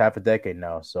almost half a decade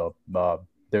now. So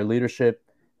their leadership,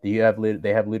 they have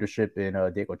leadership in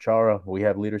Diego Chara. We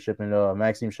have leadership in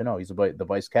Maxime Chanel. He's the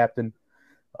vice captain.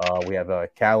 We have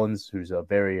Callens, who's a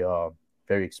very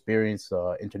experienced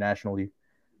internationally,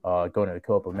 going to the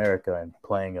Copa America and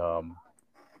playing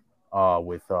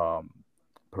with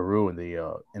Peru in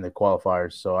the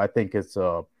qualifiers. So I think it's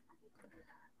the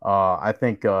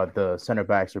center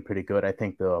backs are pretty good. I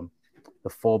think the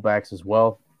full backs as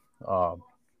well.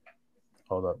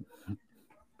 Hold up.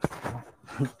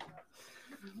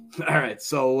 All right,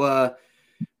 so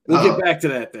we'll get back to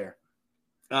that there.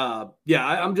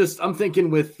 I'm thinking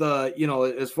with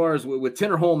as far as with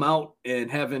Tinnerholm out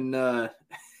and having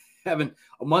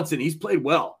Amundsen, he's played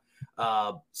well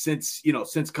since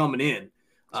coming in.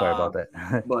 Sorry about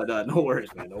that. But no worries,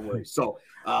 man. No worries. So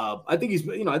I think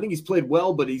he's played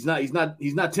well, but he's not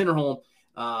Tinnerholm.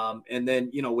 And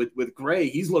then with Gray,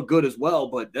 he's looked good as well.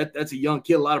 But that's a young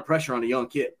kid. A lot of pressure on a young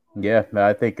kid. Yeah,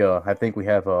 I think we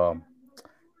have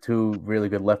two really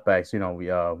good left backs.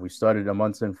 We started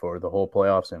Amundsen for the whole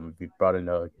playoffs, and we brought in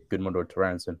Gudmundur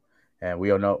Torrensen, and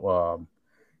we all know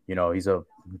he's a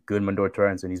Gudmundur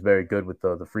Torrensen. He's very good with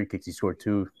the free kicks. He scored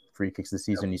 2 free kicks this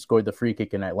season. He scored the free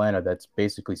kick in Atlanta that's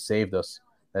basically saved us.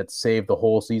 That saved the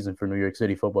whole season for New York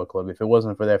City Football Club. If it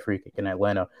wasn't for that free kick in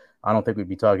Atlanta, I don't think we'd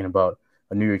be talking about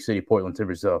a New York City Portland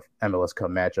Timbers MLS Cup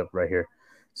matchup right here.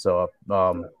 So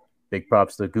big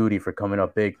props to Goody for coming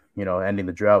up big, ending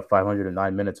the drought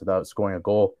 509 minutes without scoring a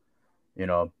goal.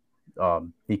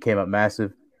 He came up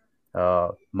massive.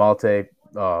 Malte,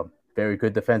 very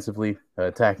good defensively,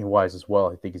 attacking wise as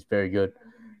well. I think he's very good.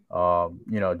 I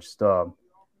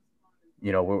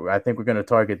think we're going to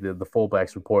target the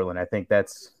fullbacks for Portland. I think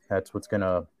that's what's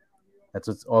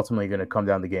ultimately going to come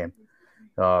down the game.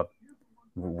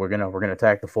 We're gonna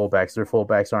attack the fullbacks. Their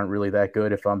fullbacks aren't really that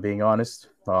good, if I'm being honest.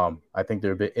 I think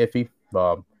they're a bit iffy.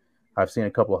 I've seen a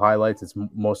couple of highlights. It's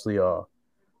mostly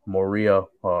Moria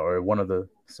or one of the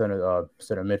center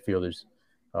midfielders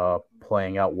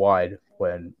playing out wide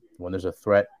when there's a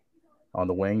threat on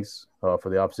the wings for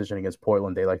the opposition against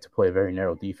Portland. They like to play a very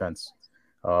narrow defense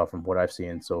from what I've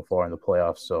seen so far in the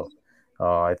playoffs. So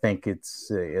I think it's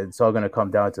all going to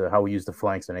come down to how we use the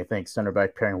flanks, and I think center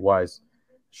back pairing wise,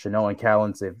 Chanel and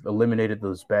Callens, they've eliminated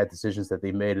those bad decisions that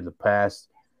they made in the past,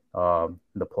 in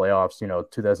the playoffs.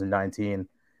 2019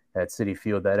 at Citi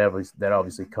Field, that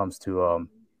obviously comes to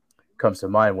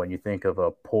mind when you think of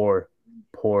a poor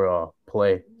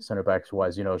play center backs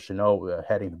wise. Chanel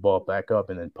heading the ball back up,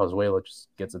 and then Pozuelo just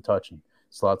gets a touch and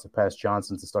slots it past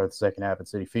Johnson to start the second half at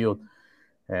Citi Field,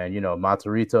 and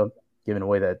Matarrita giving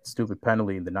away that stupid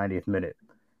penalty in the 90th minute.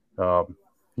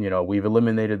 We've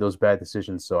eliminated those bad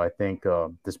decisions. So I think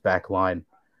this back line,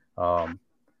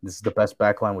 this is the best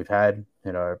back line we've had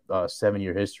in our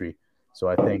 7-year history. So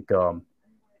I think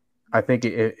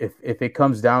if it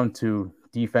comes down to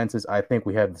defenses, I think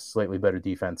we have the slightly better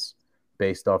defense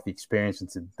based off the experience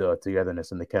and the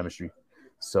togetherness and the chemistry.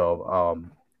 So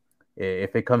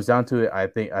if it comes down to it, I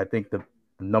think the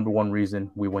number one reason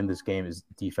we win this game is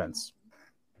defense.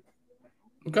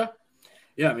 Okay.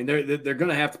 Yeah, I mean they're going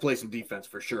to have to play some defense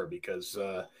for sure because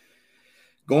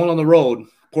going on the road,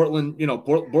 Portland's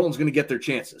going to get their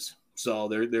chances. So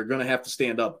they're going to have to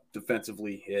stand up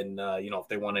defensively, and if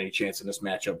they want any chance in this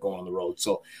matchup going on the road.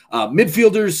 So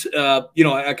midfielders,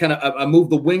 I move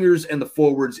the wingers and the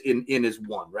forwards in as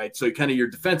one, right? So kind of your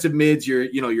defensive mids, your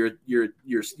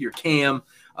Cam,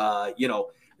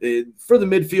 for the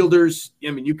midfielders, I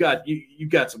mean, you've got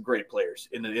some great players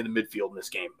in the midfield in this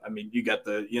game. I mean, you got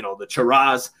the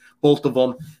Charaz, both of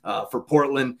them for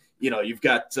Portland. You've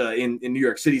got in New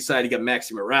York City side, you got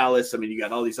Maxi Morales. I mean, you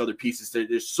got all these other pieces.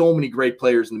 There's so many great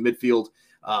players in the midfield.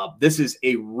 This is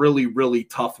a really, really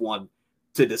tough one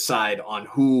to decide on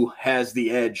who has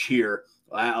the edge here.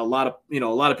 A lot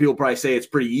of people probably say it's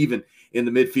pretty even in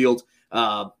the midfield.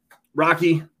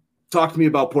 Rocky, talk to me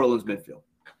about Portland's midfield.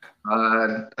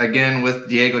 Again, with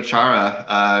Diego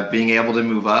Chara being able to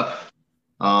move up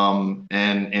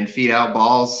and feed out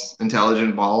balls,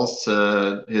 intelligent balls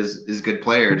to his good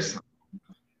players.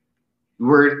 We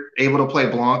were able to play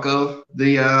Blanco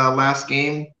the last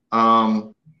game,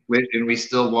 and we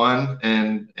still won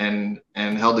and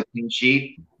held a clean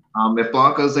sheet. If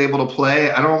Blanco's able to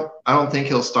play, I don't think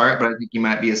he'll start, but I think he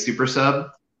might be a super sub.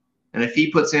 And if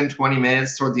he puts in 20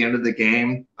 minutes toward the end of the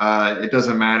game, it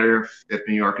doesn't matter if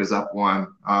New York is up 1.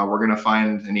 We're going to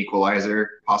find an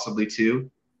equalizer, possibly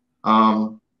 2.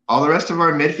 All the rest of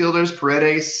our midfielders,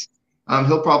 Paredes,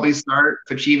 he'll probably start.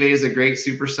 Fachive is a great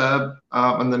super sub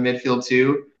on the midfield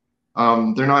too.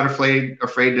 They're not afraid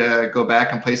to go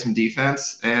back and play some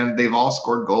defense, and they've all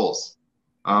scored goals.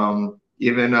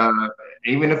 Even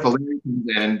if Valeri comes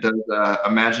in and does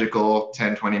a magical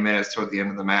 10, 20 minutes toward the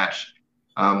end of the match,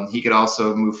 he could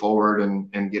also move forward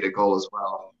and get a goal as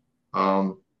well.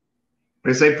 But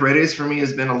I say Paredes for me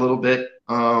has been a little bit,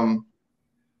 under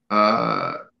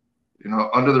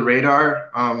the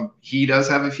radar. He does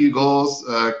have a few goals,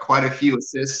 quite a few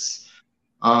assists,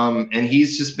 and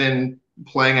he's just been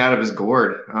playing out of his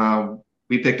gourd.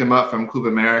 We picked him up from Club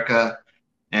America,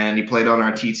 and he played on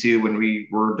our T2 when we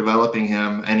were developing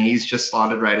him, and he's just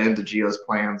slotted right into Gio's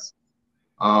plans.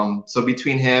 So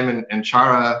between him and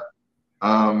Chara,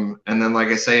 and then, like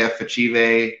I say, if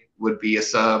Fachive would be a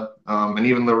sub, and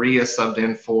even Loria subbed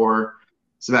in for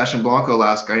Sebastian Blanco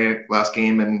last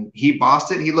game, and he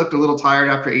bossed it. He looked a little tired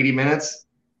after 80 minutes.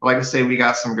 But like I say, we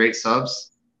got some great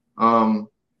subs.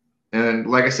 And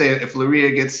like I say, if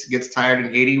Luria gets tired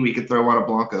in 80, we could throw on a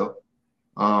Blanco,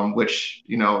 which,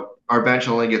 our bench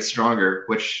only gets stronger,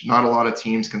 which not a lot of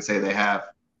teams can say they have.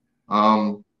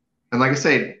 And like I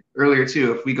said earlier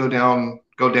too, if we go down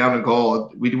a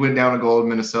goal, we went down a goal in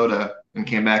Minnesota and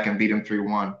came back and beat them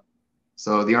 3-1.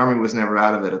 So the Army was never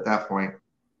out of it at that point.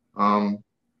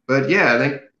 But yeah, I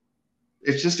think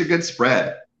it's just a good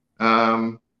spread.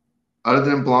 Other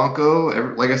than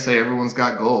Blanco, like I say, everyone's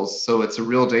got goals, so it's a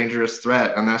real dangerous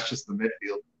threat, and that's just the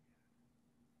midfield.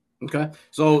 Okay,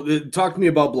 so talk to me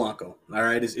about Blanco. All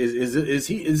right,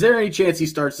 is there any chance he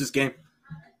starts this game?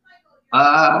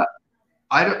 I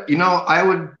don't, I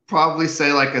would probably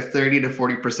say like a 30 to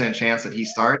 40% chance that he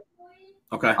starts.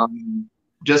 Okay.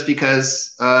 Just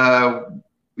because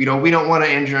we don't want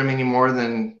to injure him any more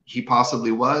than he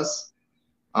possibly was.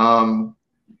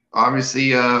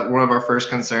 Obviously, one of our first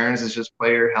concerns is just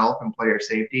player health and player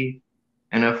safety.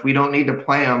 And if we don't need to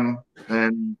play him,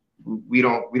 then we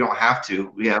don't have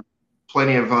to. We have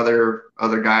plenty of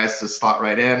other guys to slot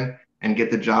right in and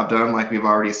get the job done, like we've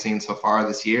already seen so far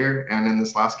this year and in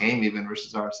this last game, even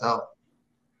versus ourselves.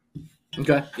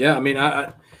 Okay, yeah, I mean,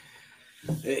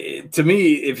 to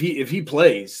me, if he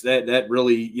plays, that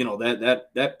really,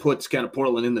 that puts kind of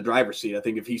Portland in the driver's seat. I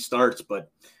think if he starts, but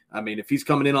I mean, if he's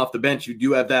coming in off the bench, you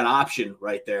do have that option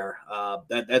right there.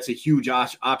 That's a huge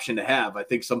option to have. I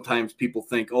think sometimes people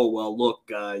think, oh well, look,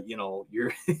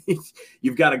 you're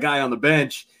you've got a guy on the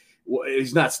bench,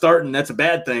 he's not starting. That's a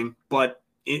bad thing, but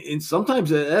and sometimes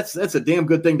that's a damn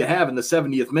good thing to have in the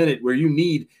 70th minute where you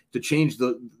need to change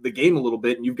the game a little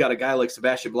bit, and you've got a guy like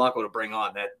Sebastian Blanco to bring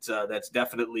on. That's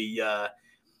definitely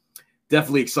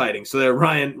exciting. So there,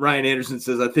 Ryan Anderson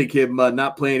says, I think him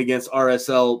not playing against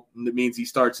RSL means he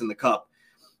starts in the cup.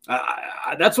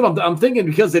 That's what I'm thinking,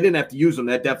 because they didn't have to use him.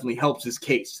 That definitely helps his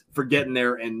case for getting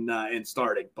there and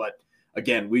starting. But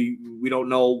again, we don't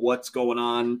know what's going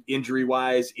on injury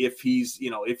wise. If he's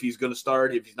going to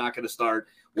start, if he's not going to start,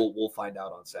 we'll find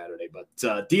out on Saturday. But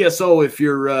DSO, if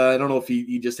you're, I don't know if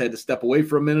he just had to step away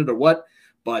for a minute or what,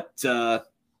 but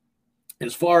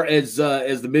as far as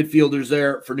the midfielders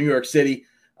there for New York City,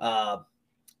 I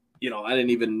don't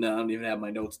even have my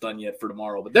notes done yet for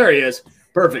tomorrow, but there he is.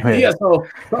 Perfect. DSO,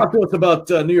 talk to us about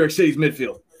New York City's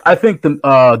midfield. I think the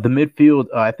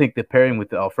midfield, I think the pairing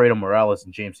with Alfredo Morales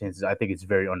and James Sands, I think it's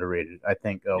very underrated. I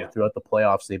think throughout the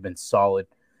playoffs, they've been solid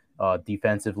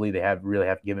defensively. They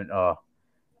haven't given up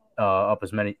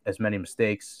as many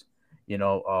mistakes.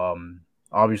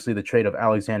 Obviously the trade of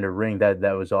Alexander Ring, that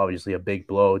was obviously a big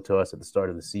blow to us at the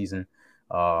start of the season.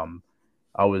 I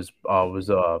was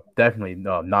definitely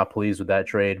not pleased with that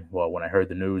trade. Well, when I heard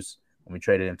the news when we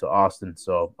traded him to Austin.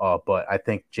 So, but I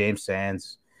think James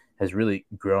Sands has really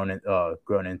grown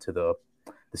into the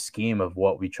scheme of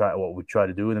what we try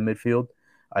to do in the midfield.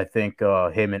 I think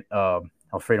him and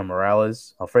Alfredo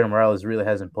Morales really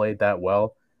hasn't played that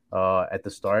well at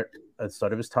the start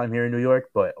of his time here in New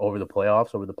York, but over the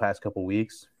playoffs, over the past couple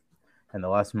weeks and the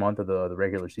last month of the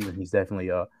regular season, he's definitely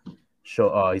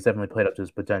played up to his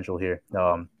potential here.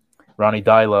 Ronnie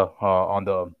Dyla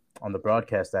on the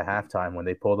broadcast at halftime, when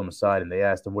they pulled him aside and they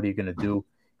asked him, what are you going to do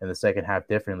in the second half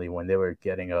differently when they were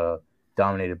getting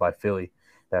dominated by Philly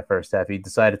that first half? He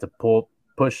decided to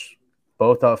push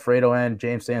both Alfredo and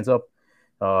James Sands up,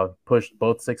 pushed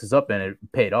both sixes up, and it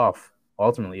paid off.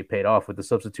 Ultimately, it paid off with the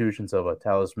substitutions of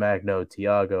Talos Magno,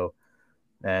 Thiago,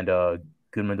 and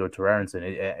Gudmundur Thorarinsson.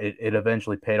 It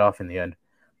eventually paid off in the end,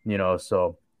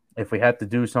 So if we had to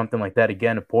do something like that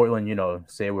again in Portland,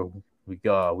 say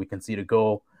we concede a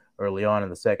goal early on in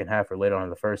the second half or later on in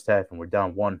the first half, and we're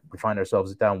down one, we find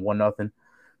ourselves down 1-0,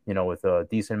 with a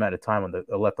decent amount of time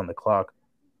left on the clock.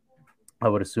 I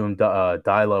would assume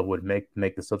Dyla would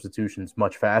make the substitutions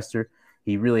much faster.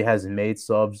 He really hasn't made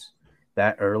subs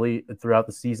that early throughout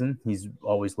the season. He's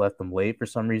always left them late for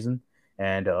some reason,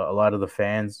 and a lot of the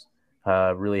fans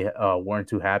really weren't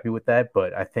too happy with that.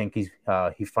 But I think he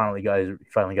finally got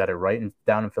it right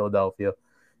down in Philadelphia,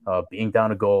 being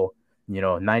down a goal.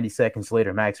 90 seconds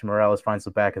later, Maxi Morales finds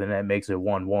the back of the net, makes it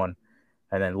 1-1,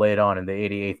 and then late on in the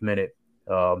 88th minute,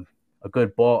 a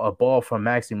ball from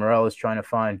Maxi Morales trying to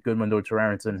find Gudmundur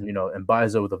Thorarinsson, and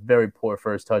Mbaizo with a very poor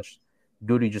first touch.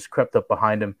 Goody just crept up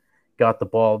behind him, got the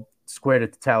ball, squared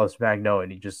it to Talos Magno,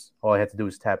 and all I had to do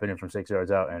was tap it in from 6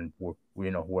 yards out, and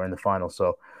we're in the final.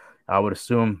 So I would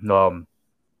assume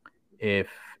if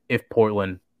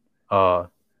Portland do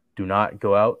not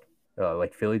go out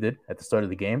like Philly did at the start of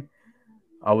the game,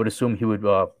 I would assume he would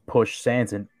push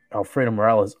Sands and Alfredo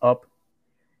Morales up,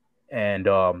 and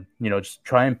just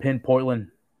try and pin Portland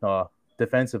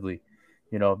defensively.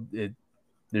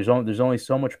 there's only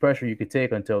so much pressure you could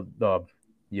take until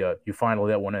you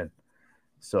finally let one in.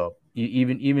 So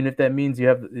even if that means you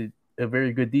have a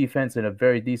very good defense and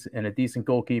a decent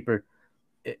goalkeeper,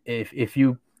 if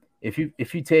you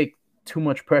take too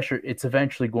much pressure, it's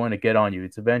eventually going to get on you.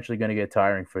 It's eventually going to get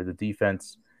tiring for the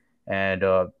defense, and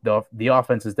the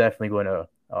offense is definitely going to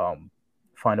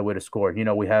find a way to score.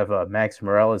 We have Max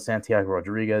Morales, Santiago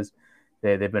Rodriguez.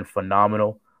 They've been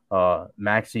phenomenal.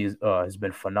 Maxi has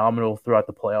been phenomenal throughout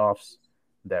the playoffs.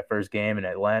 That first game in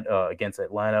Atlanta against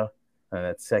Atlanta, and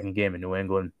that second game in New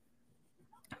England,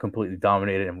 completely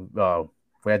dominated. And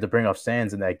we had to bring off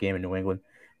Sands in that game in New England.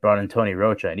 Brought in Tony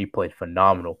Rocha, and he played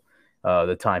phenomenal.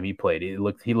 The time he played, he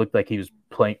looked like he was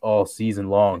playing all season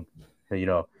long. He's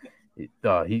a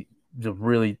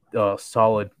really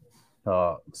solid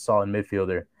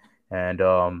midfielder. And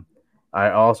I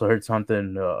also heard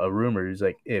something, a rumor. He's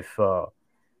like, if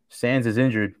Sands is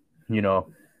injured,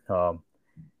 and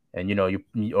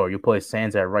you play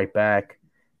Sands at right back,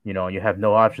 and you have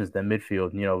no options in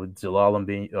midfield. With Zelalem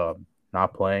being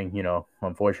not playing,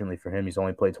 unfortunately for him, he's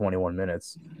only played 21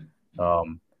 minutes,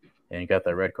 and he got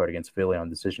that red card against Philly on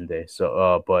decision day.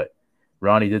 So, but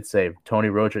Ronnie did say Tony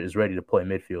Rocha is ready to play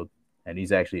midfield, and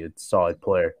he's actually a solid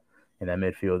player in that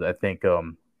midfield. I think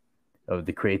of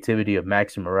the creativity of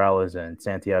Maxi Morales and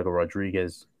Santiago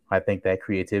Rodriguez. I think that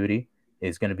creativity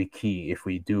is going to be key if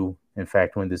we do, in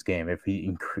fact, win this game.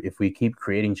 If we keep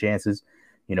creating chances,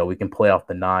 we can play off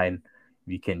the 9.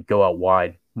 We can go out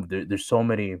wide. There's so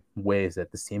many ways that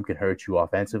this team can hurt you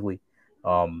offensively.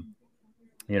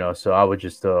 So I would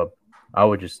just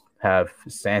have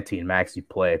Santi and Maxi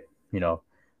play.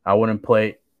 I wouldn't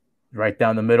play right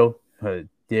down the middle.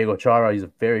 Diego Chara, he's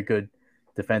a very good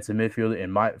defensive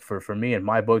midfielder. For me, in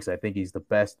my books, I think he's the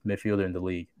best midfielder in the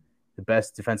league. The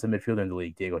best defensive midfielder in the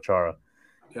league, Diego Chara.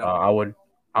 Yeah. I would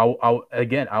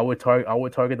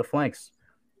target the flanks,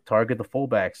 target the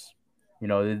fullbacks.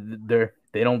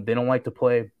 They don't like to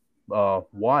play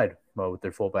wide with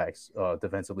their fullbacks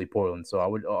defensively, Portland. So I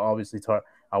would obviously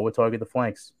target the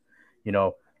flanks. And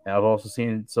I've also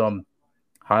seen some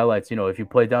highlights. If you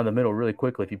play down the middle really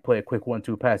quickly, if you play a quick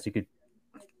 1-2 pass, you could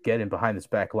get in behind this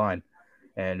back line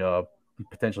and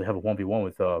potentially have a 1v1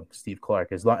 with Steve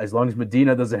Clark. As long as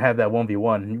Medina doesn't have that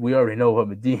 1v1, we already know what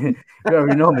Medina. We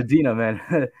already know Medina,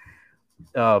 man.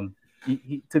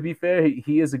 To be fair,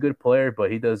 he is a good player,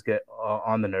 but he does get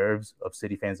on the nerves of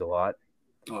City fans a lot.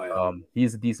 Oh, yeah.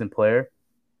 He's a decent player,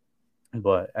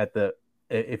 but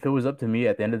if it was up to me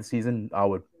at the end of the season, I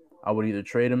would either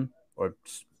trade him or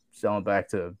sell him back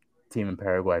to a team in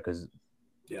Paraguay because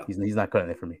he's not cutting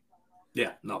it for me.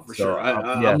 Yeah, no, for sure.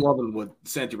 I'm loving what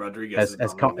Santi Rodriguez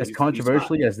as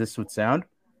controversially as this would sound,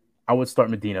 I would start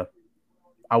Medina.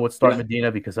 I would start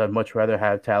Medina because I'd much rather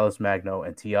have Talis Magno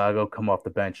and Thiago come off the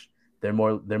bench. They're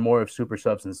more of super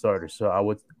subs than starters. So I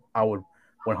would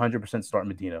 100% start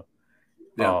Medina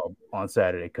on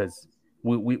Saturday because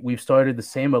we've started the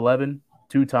same 11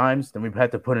 2 times. Then we've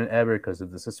had to put in Ever because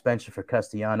of the suspension for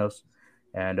Castellanos.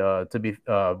 And to be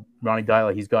Ronnie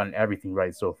Dyla, he's gotten everything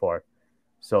right so far.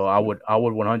 So I would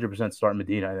 100% start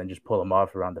Medina and then just pull him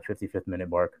off around the 55th minute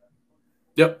mark.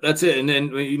 Yep, that's it. And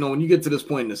then, when you get to this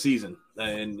point in the season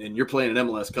and you're playing an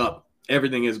MLS Cup,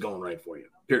 everything is going right for you,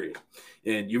 period.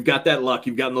 And you've got that luck.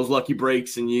 You've gotten those lucky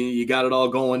breaks, and you got it all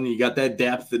going. You got that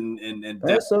depth and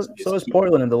depth. So is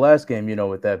Portland in the last game,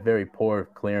 with that very poor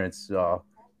clearance,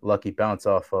 lucky bounce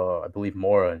off, I believe,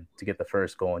 Mora to get the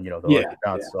first goal, and, lucky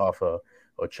bounce off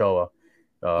Ochoa.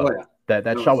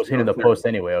 That shot was hitting the post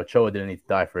anyway. Ochoa didn't need to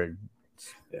die for it.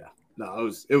 Yeah. No,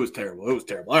 it was terrible. It was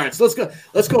terrible. All right, so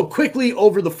let's go quickly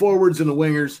over the forwards and the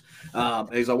wingers,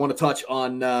 as I want to touch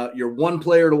on your one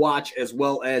player to watch as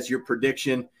well as your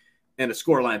prediction and a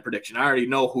scoreline prediction. I already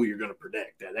know who you're going to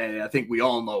predict. I think we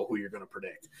all know who you're going to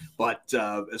predict. But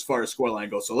as far as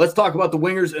scoreline goes, so let's talk about the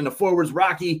wingers and the forwards.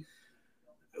 Rocky,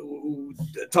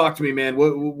 talk to me, man.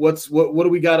 What do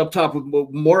we got up top?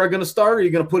 Mora going to start, or are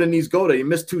you going to put in these Goda? He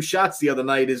missed 2 shots the other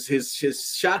night.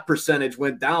 His shot percentage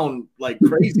went down like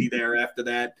crazy there after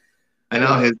that. I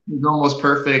know his almost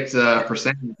perfect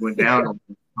percentage went down a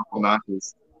couple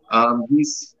notches.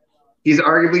 He's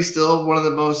arguably still one of the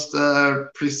most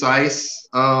precise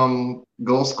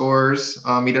goal scorers.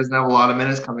 He doesn't have a lot of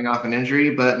minutes coming off an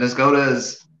injury, but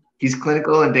Nesgoda he's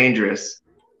clinical and dangerous.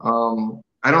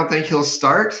 I don't think he'll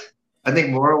start. I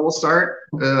think Mora will start.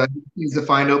 He needs to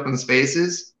find open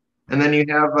spaces. And then you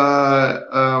have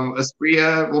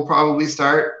Asprilla will probably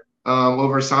start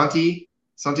over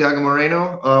Santiago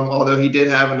Moreno, although he did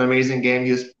have an amazing game.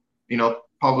 He was,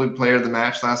 probably player of the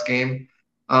match last game.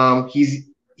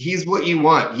 He's what you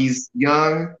want. He's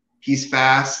young. He's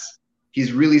fast.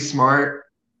 He's really smart.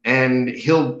 and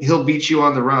he'll beat you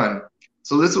on the run.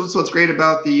 So this is what's great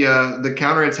about the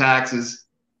counterattacks is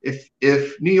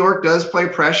if New York does play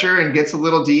pressure and gets a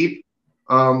little deep,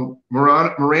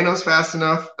 Moreno's fast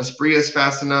enough, Asprilla is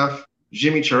fast enough,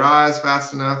 Jimmy Chara is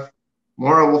fast enough,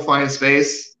 Mora will find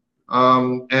space,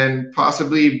 and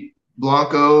possibly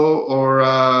Blanco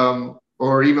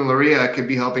or even Loria could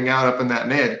be helping out up in that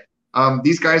mid.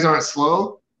 These guys aren't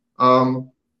slow.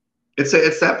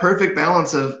 It's that perfect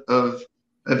balance of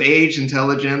age,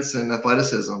 intelligence, and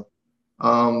athleticism.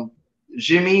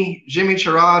 Jimmy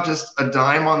Chara, just a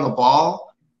dime on the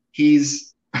ball.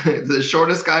 He's the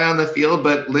shortest guy on the field,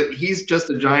 but he's just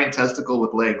a giant testicle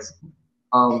with legs.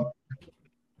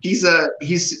 He's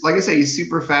like I say, he's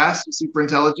super fast, super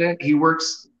intelligent. He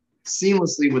works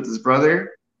seamlessly with his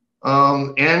brother,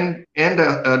 and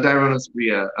Dairon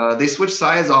Asprilla. They switch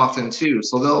sides often too,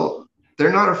 so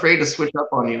they're not afraid to switch up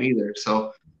on you either.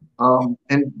 So,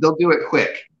 and they'll do it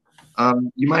quick.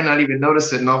 You might not even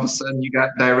notice it, and all of a sudden you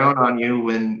got Dairon on you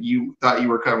when you thought you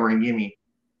were covering Gimme.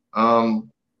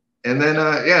 And then,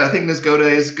 I think Nisgoda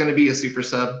is going to be a super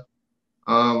sub.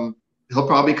 He'll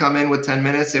probably come in with 10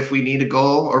 minutes if we need a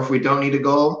goal or if we don't need a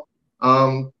goal.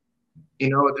 And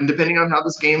depending on how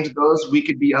this game goes, we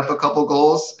could be up a couple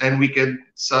goals and we could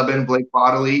sub in Blake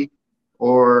Bodley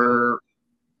or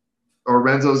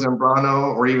Renzo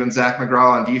Zambrano or even Zach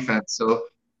McGraw on defense. So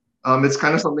it's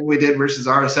kind of something we did versus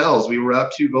RSLs. We were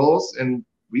up 2 goals and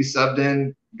we subbed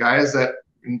in guys that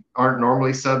aren't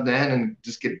normally subbed in and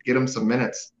just get them some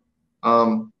minutes.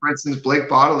 For instance, Blake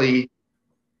Bodley,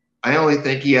 I only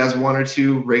think he has 1 or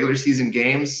 2 regular season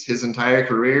games his entire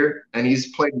career, and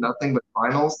he's played nothing but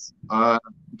finals.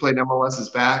 He played MLS's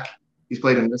back. He's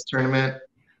played in this tournament,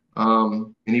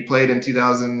 and he played in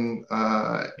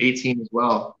 2018 as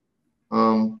well.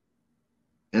 And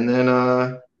then,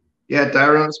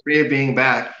 Dairon Asprilla being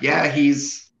back. Yeah, he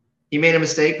made a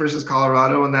mistake versus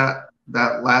Colorado in that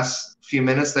last few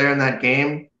minutes there in that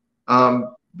game,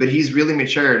 but he's really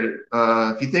matured.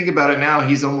 If you think about it now,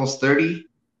 he's almost 30.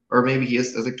 Or maybe he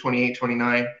is like 28,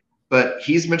 29, but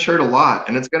he's matured a lot,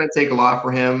 and it's going to take a lot for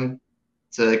him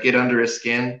to get under his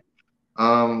skin.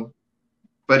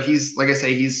 But he's, like I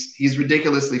say, he's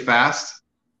ridiculously fast.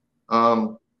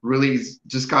 Really, he's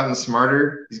just gotten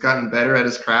smarter. He's gotten better at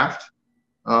his craft.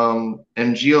 And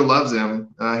Gio loves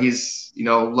him. He's,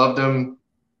 loved him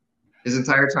his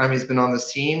entire time he's been on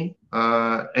this team.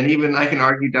 And even I can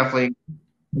argue definitely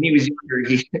when he was younger,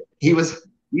 he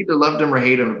either loved him or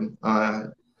hated him.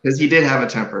 Because he did have a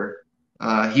temper.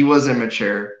 He was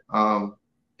immature, and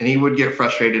he would get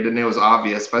frustrated, and it was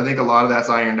obvious. But I think a lot of that's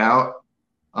ironed out.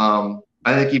 I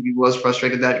think if he was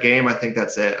frustrated that game, I think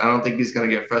that's it. I don't think he's going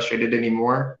to get frustrated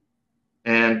anymore.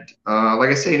 And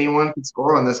like I say, anyone can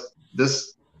score on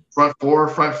this front 4,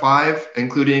 front 5,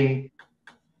 including,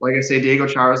 like I say, Diego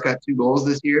Chara's got 2 goals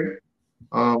this year.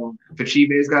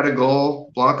 Pachive's got a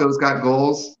goal. Blanco's got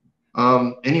goals.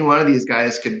 Any one of these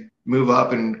guys could move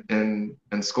up and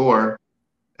score.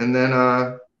 And then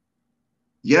I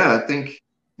think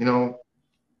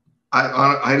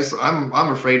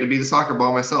I'm afraid to be the soccer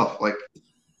ball myself. Like,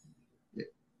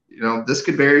 this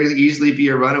could very easily be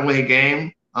a runaway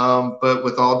game. But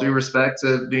with all due respect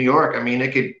to New York, I mean,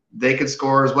 they could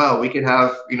score as well. We could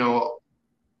have 3-2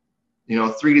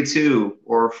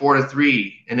 or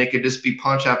 4-3, and it could just be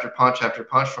punch after punch after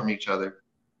punch from each other.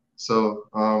 So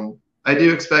I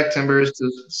do expect Timbers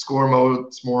to score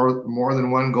more than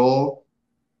 1 goal,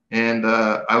 and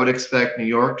I would expect New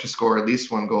York to score at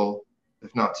least 1 goal,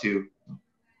 if not 2.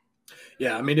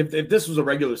 Yeah, I mean, if this was a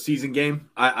regular season game,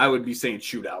 I would be saying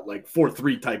shootout, like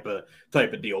 4-3 type of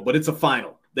deal. But it's a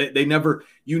final.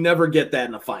 You never get that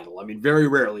in a final. I mean, very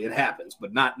rarely it happens,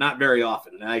 but not very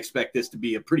often. And I expect this to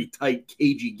be a pretty tight,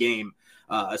 cagey game,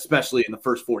 especially in the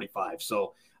first 45.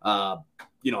 So. I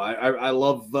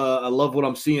love what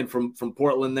I'm seeing from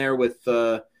Portland there with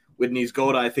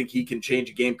Nisgoda. I think he can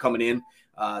change a game coming in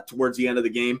towards the end of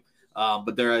the game.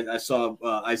 But there I saw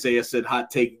Isaiah said hot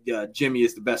take Jimmy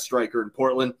is the best striker in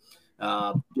Portland.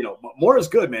 Moore is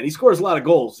good, man. He scores a lot of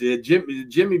goals.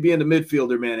 Jimmy being the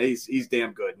midfielder, man, he's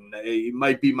damn good, and he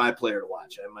might be my player to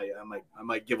watch. I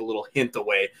might give a little hint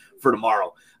away for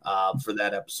tomorrow for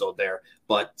that episode there.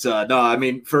 But no, I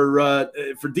mean for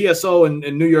DSO and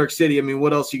New York City, I mean,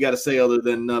 what else you got to say other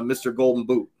than Mr. Golden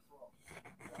Boot?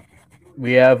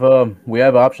 We have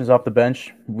options off the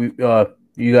bench.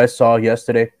 You guys saw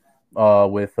yesterday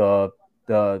with the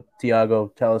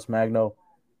Thiago Telesmagno.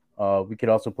 We could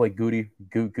also play Goody.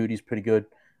 Goody's pretty good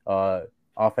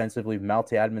offensively.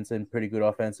 Malte Admonson, pretty good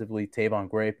offensively. Tavon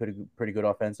Gray, pretty good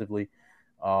offensively.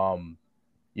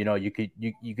 You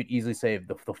could easily say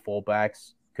the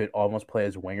fullbacks could almost play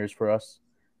as wingers for us.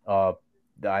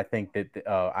 I think that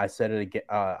I said it again.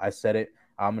 I said it.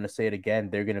 I'm going to say it again.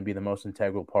 They're going to be the most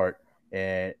integral part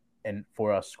and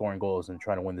for us scoring goals and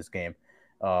trying to win this game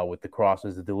with the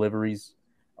crosses, the deliveries.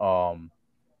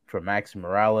 For Maxi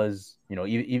Morales,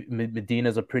 even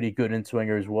Medina's a pretty good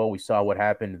in-swinger as well. We saw what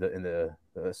happened in the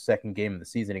second game of the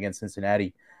season against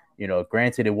Cincinnati.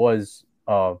 Granted, it was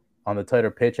on the tighter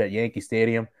pitch at Yankee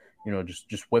Stadium.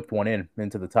 Just whipped one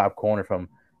into the top corner from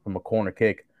a corner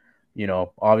kick.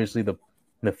 Obviously the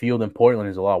field in Portland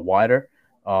is a lot wider,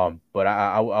 but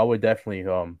I would definitely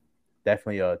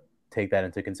take that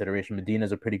into consideration.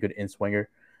 Medina's a pretty good in-swinger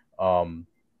in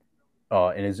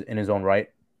his own right.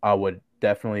 I would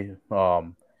definitely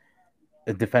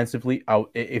defensively.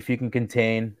 If you can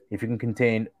contain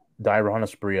Dairon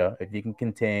Asprilla, if you can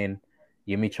contain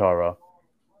Yimi Chara,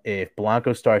 if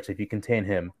Blanco starts, if you contain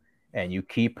him and you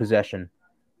keep possession,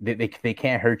 they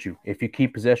can't hurt you. If you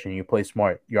keep possession, you play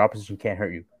smart. Your opposition can't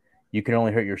hurt you. You can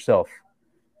only hurt yourself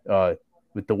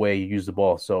with the way you use the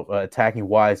ball. So attacking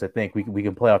wise, I think we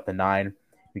can play off the 9.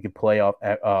 We could play off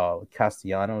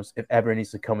Castellanos. If Ever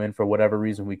needs to come in for whatever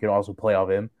reason, we could also play off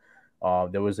him.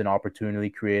 There was an opportunity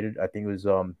created. I think it was,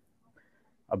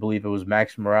 I believe it was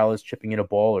Max Morales chipping in a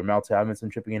ball or Malte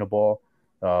Amundsen chipping in a ball.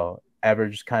 Ever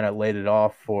just kind of laid it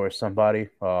off for somebody.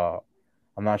 I'm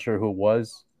not sure who it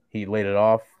was. He laid it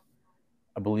off.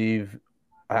 I believe,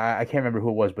 I can't remember who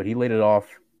it was, but he laid it off.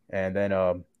 And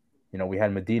then, we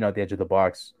had Medina at the edge of the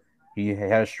box. He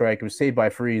had a strike. It was saved by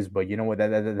Freeze, but you know what?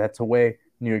 That's a way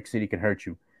New York City can hurt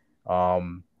you.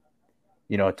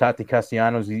 Tati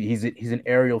Castellanos, he's an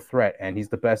aerial threat, and he's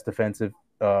the best defensive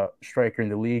striker in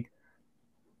the league.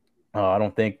 I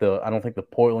don't think the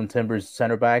Portland Timbers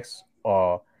center backs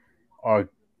are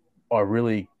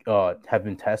really have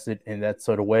been tested in that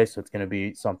sort of way. So it's going to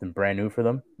be something brand new for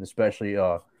them, especially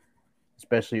with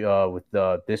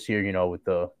this year. With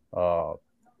the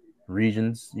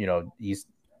regions, East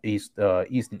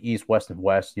and East, West and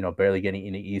West. Barely getting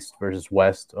into East versus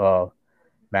West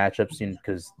matchups,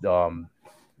 because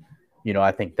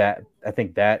I think that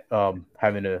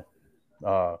having to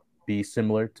be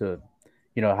similar to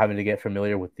having to get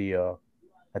familiar with the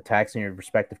attacks in your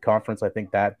respective conference. I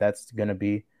think that's going to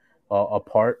be a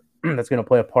part that's going to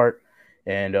play a part,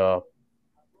 and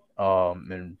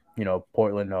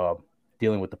Portland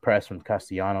dealing with the press from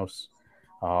Castellanos.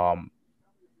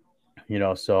 We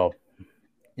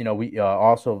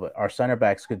also our center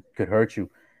backs could hurt you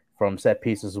from set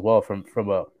pieces as well, from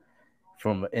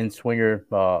an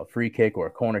in-swinger free kick or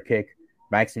a corner kick.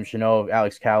 Maxime Chanot,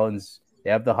 Alex Callens, they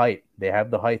have the height. They have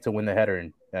the height to win the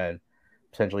header and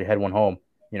potentially head one home.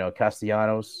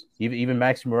 Castellanos, even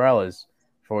Maxi Morales,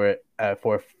 for a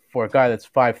guy that's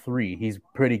 5'3", he's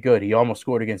pretty good. He almost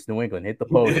scored against New England, hit the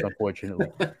post,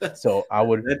 unfortunately. So I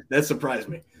would that surprised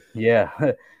me. Yeah,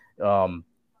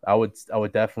 I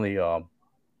would definitely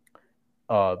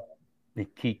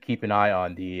keep an eye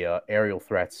on the aerial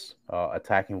threats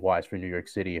attacking wise for New York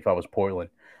City. If I was Portland,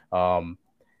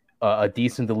 a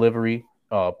decent delivery.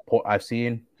 I've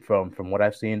seen from what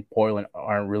I've seen, Portland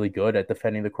aren't really good at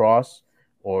defending the cross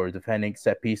or defending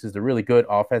set pieces. They're really good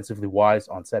offensively wise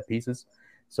on set pieces.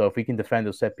 So if we can defend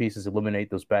those set pieces,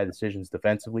 eliminate those bad decisions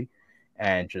defensively,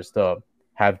 and just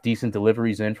have decent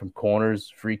deliveries in from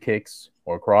corners, free kicks,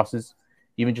 or crosses,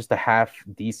 even just a half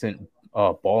decent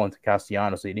ball into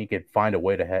Castellanos, so he could find a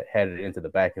way to head it into the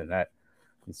back of the net.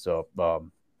 And so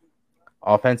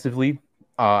offensively,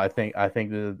 I think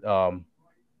that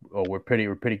we're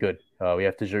pretty good. We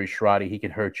have Tajiri Shradi. He can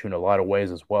hurt you in a lot of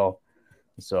ways as well.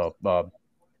 So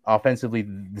offensively,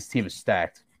 this team is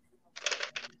stacked.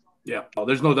 Yeah, well,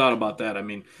 there's no doubt about that. I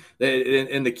mean,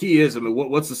 and the key is,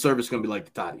 what's the service going to be like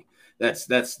to Tati?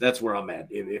 That's where I'm at.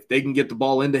 If they can get the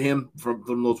ball into him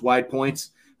from those wide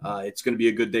points, it's going to be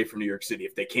a good day for New York City.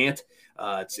 If they can't,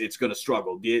 it's going to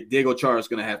struggle. Diego Chara is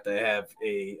going to have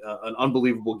an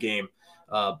unbelievable game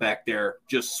back there,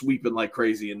 just sweeping like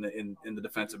crazy in the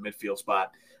defensive midfield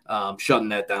spot, shutting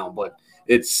that down. But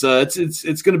it's going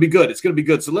to be good. It's going to be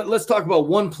good. So let's talk about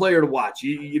one player to watch.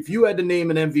 If you had to name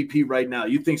an MVP right now,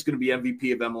 you think it's going to be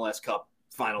MVP of MLS Cup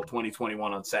Final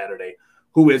 2021 on Saturday.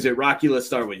 Who is it? Rocky, let's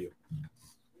start with you.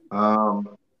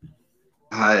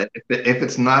 If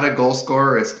it's not a goal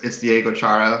scorer, it's Diego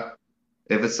Chara.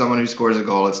 If it's someone who scores a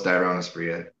goal, it's Dairon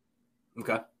Asprilla.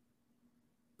 Okay.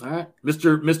 All right.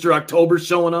 Mr. October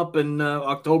showing up in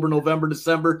October, November,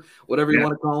 December, whatever you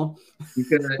want to call him.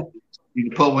 You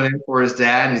can put one in for his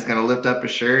dad, and he's going to lift up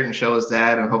his shirt and show his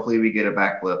dad, and hopefully we get a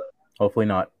backflip. Hopefully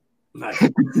not. Nice.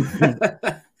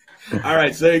 All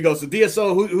right. So there you go. So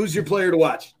DSO, who's your player to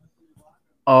watch?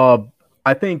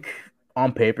 I think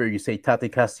on paper you say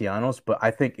Tate Castellanos, but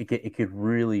I think it could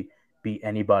really be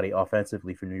anybody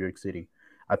offensively for New York City.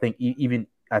 I think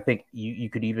you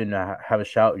could even have a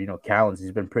shout. Callens,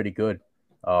 he's been pretty good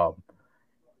um,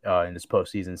 in this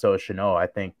postseason. So is Chanel.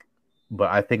 But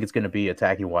I think it's going to be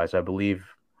attacking wise. I believe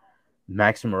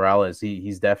Maxi Morales,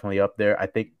 he's definitely up there. I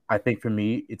think for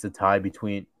me, it's a tie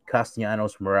between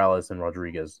Castellanos, Morales, and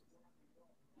Rodriguez.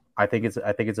 I think it's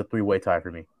a three-way tie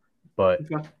for me. But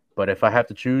Okay. but if I have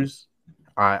to choose,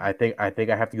 I think I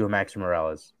have to go Maxi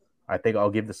Morales. I think I'll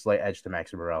give the slight edge to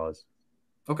Maxi Morales.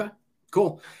 Okay,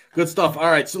 cool. Good stuff. All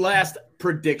right, so last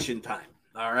prediction time.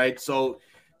 All right, so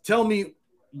tell me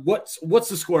what's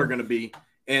the score going to be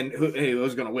and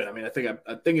who's going to win? I mean, I think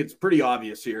it's pretty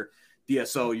obvious here.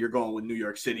 DSO, you're going with New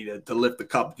York City to lift the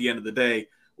cup at the end of the day.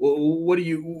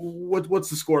 What's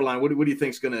the score line? What do you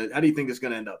think's going to – how do you think it's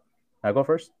going to end up? I go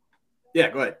first? Yeah,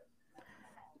 go ahead.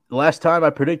 The last time I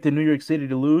predicted New York City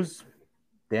to lose,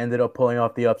 they ended up pulling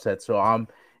off the upset. So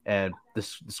and the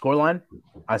score line,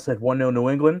 I said 1-0 New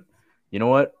England. You know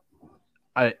what?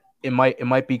 It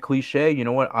might be cliche. You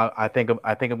know what? I think I'm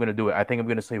going to do it. I think I'm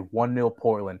going to say 1-0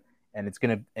 Portland, and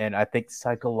I think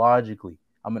psychologically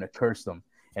I'm going to curse them,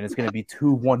 and it's going to be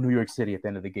 2-1 New York City at the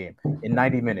end of the game in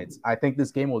 90 minutes. I think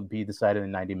this game will be decided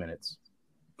in 90 minutes.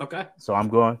 Okay. So I'm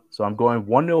going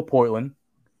 1-0 Portland,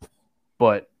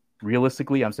 but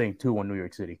realistically, I'm saying 2-1 New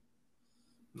York City.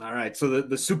 All right, so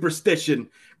the superstition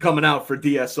coming out for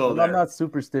DSO there. I'm not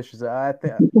superstitious. I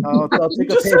think I'll take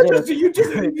a page.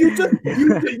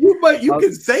 You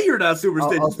can say you're not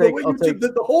superstitious, but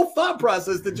the whole thought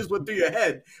process that just went through your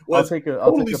head was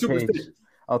totally superstitious.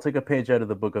 I'll take a page out of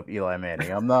the book of Eli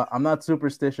Manning. I'm not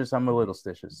superstitious. I'm a little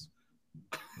stitious.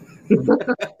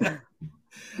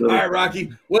 All right,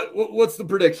 Rocky. What's the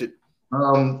prediction?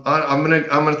 I'm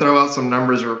gonna throw out some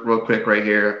numbers real quick right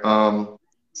here.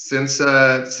 Since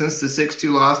the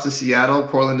 6-2 loss to Seattle,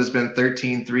 Portland has been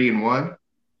 13-3-1.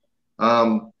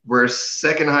 We're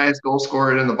second highest goal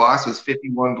scorer in the box with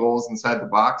 51 goals inside the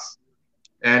box,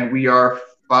 and we are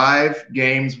 5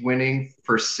 games winning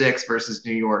for 6 versus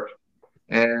New York.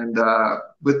 And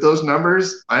with those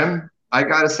numbers, I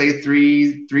gotta say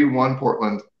 3-1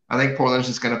 Portland. I think Portland's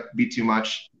just gonna be too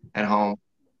much at home.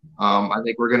 I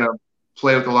think we're gonna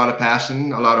play with a lot of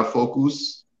passion, a lot of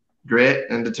focus, grit,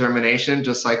 and determination,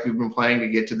 just like we've been playing to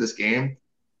get to this game.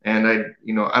 And I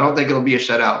don't think it'll be a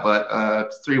shutout, but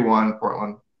 3-1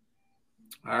 Portland.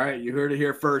 All right, you heard it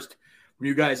here first from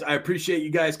you guys. I appreciate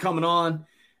you guys coming on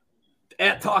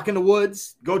at Talking the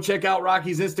Woods. Go check out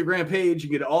Rocky's Instagram page. You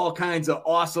get all kinds of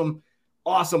awesome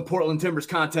Portland Timbers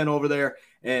content over there.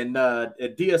 And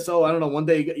at DSO, I don't know, one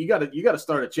day you got to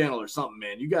start a channel or something,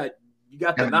 man. You got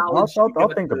the knowledge. I'll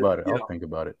think about it. I'll think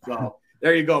about it. So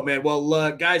there you go, man.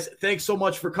 Well, guys, thanks so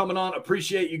much for coming on.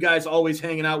 Appreciate you guys always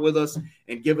hanging out with us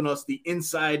and giving us the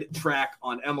inside track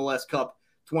on MLS Cup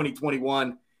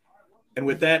 2021. And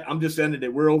with that, I'm just ending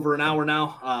it. We're over an hour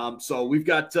now. So we've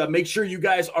got make sure you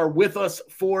guys are with us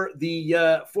for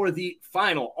the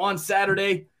final on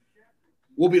Saturday.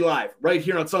 We'll be live right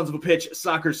here on Sons of a Pitch,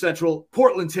 Soccer Central,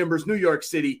 Portland Timbers, New York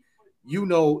City. You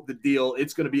know the deal.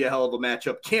 It's going to be a hell of a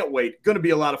matchup. Can't wait. Going to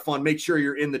be a lot of fun. Make sure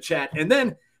you're in the chat. And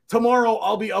then tomorrow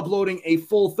I'll be uploading a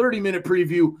full 30-minute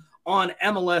preview on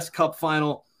MLS Cup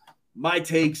Final, my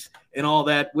takes and all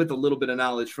that, with a little bit of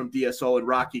knowledge from DSO and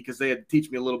Rocky, because they had to teach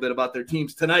me a little bit about their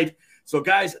teams tonight. So,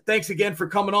 guys, thanks again for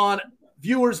coming on.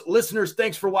 Viewers, listeners,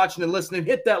 thanks for watching and listening.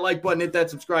 Hit that like button, hit that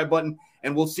subscribe button,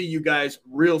 and we'll see you guys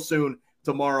real soon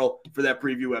tomorrow for that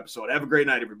preview episode. Have a great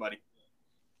night, everybody.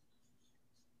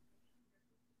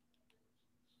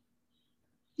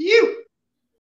 You.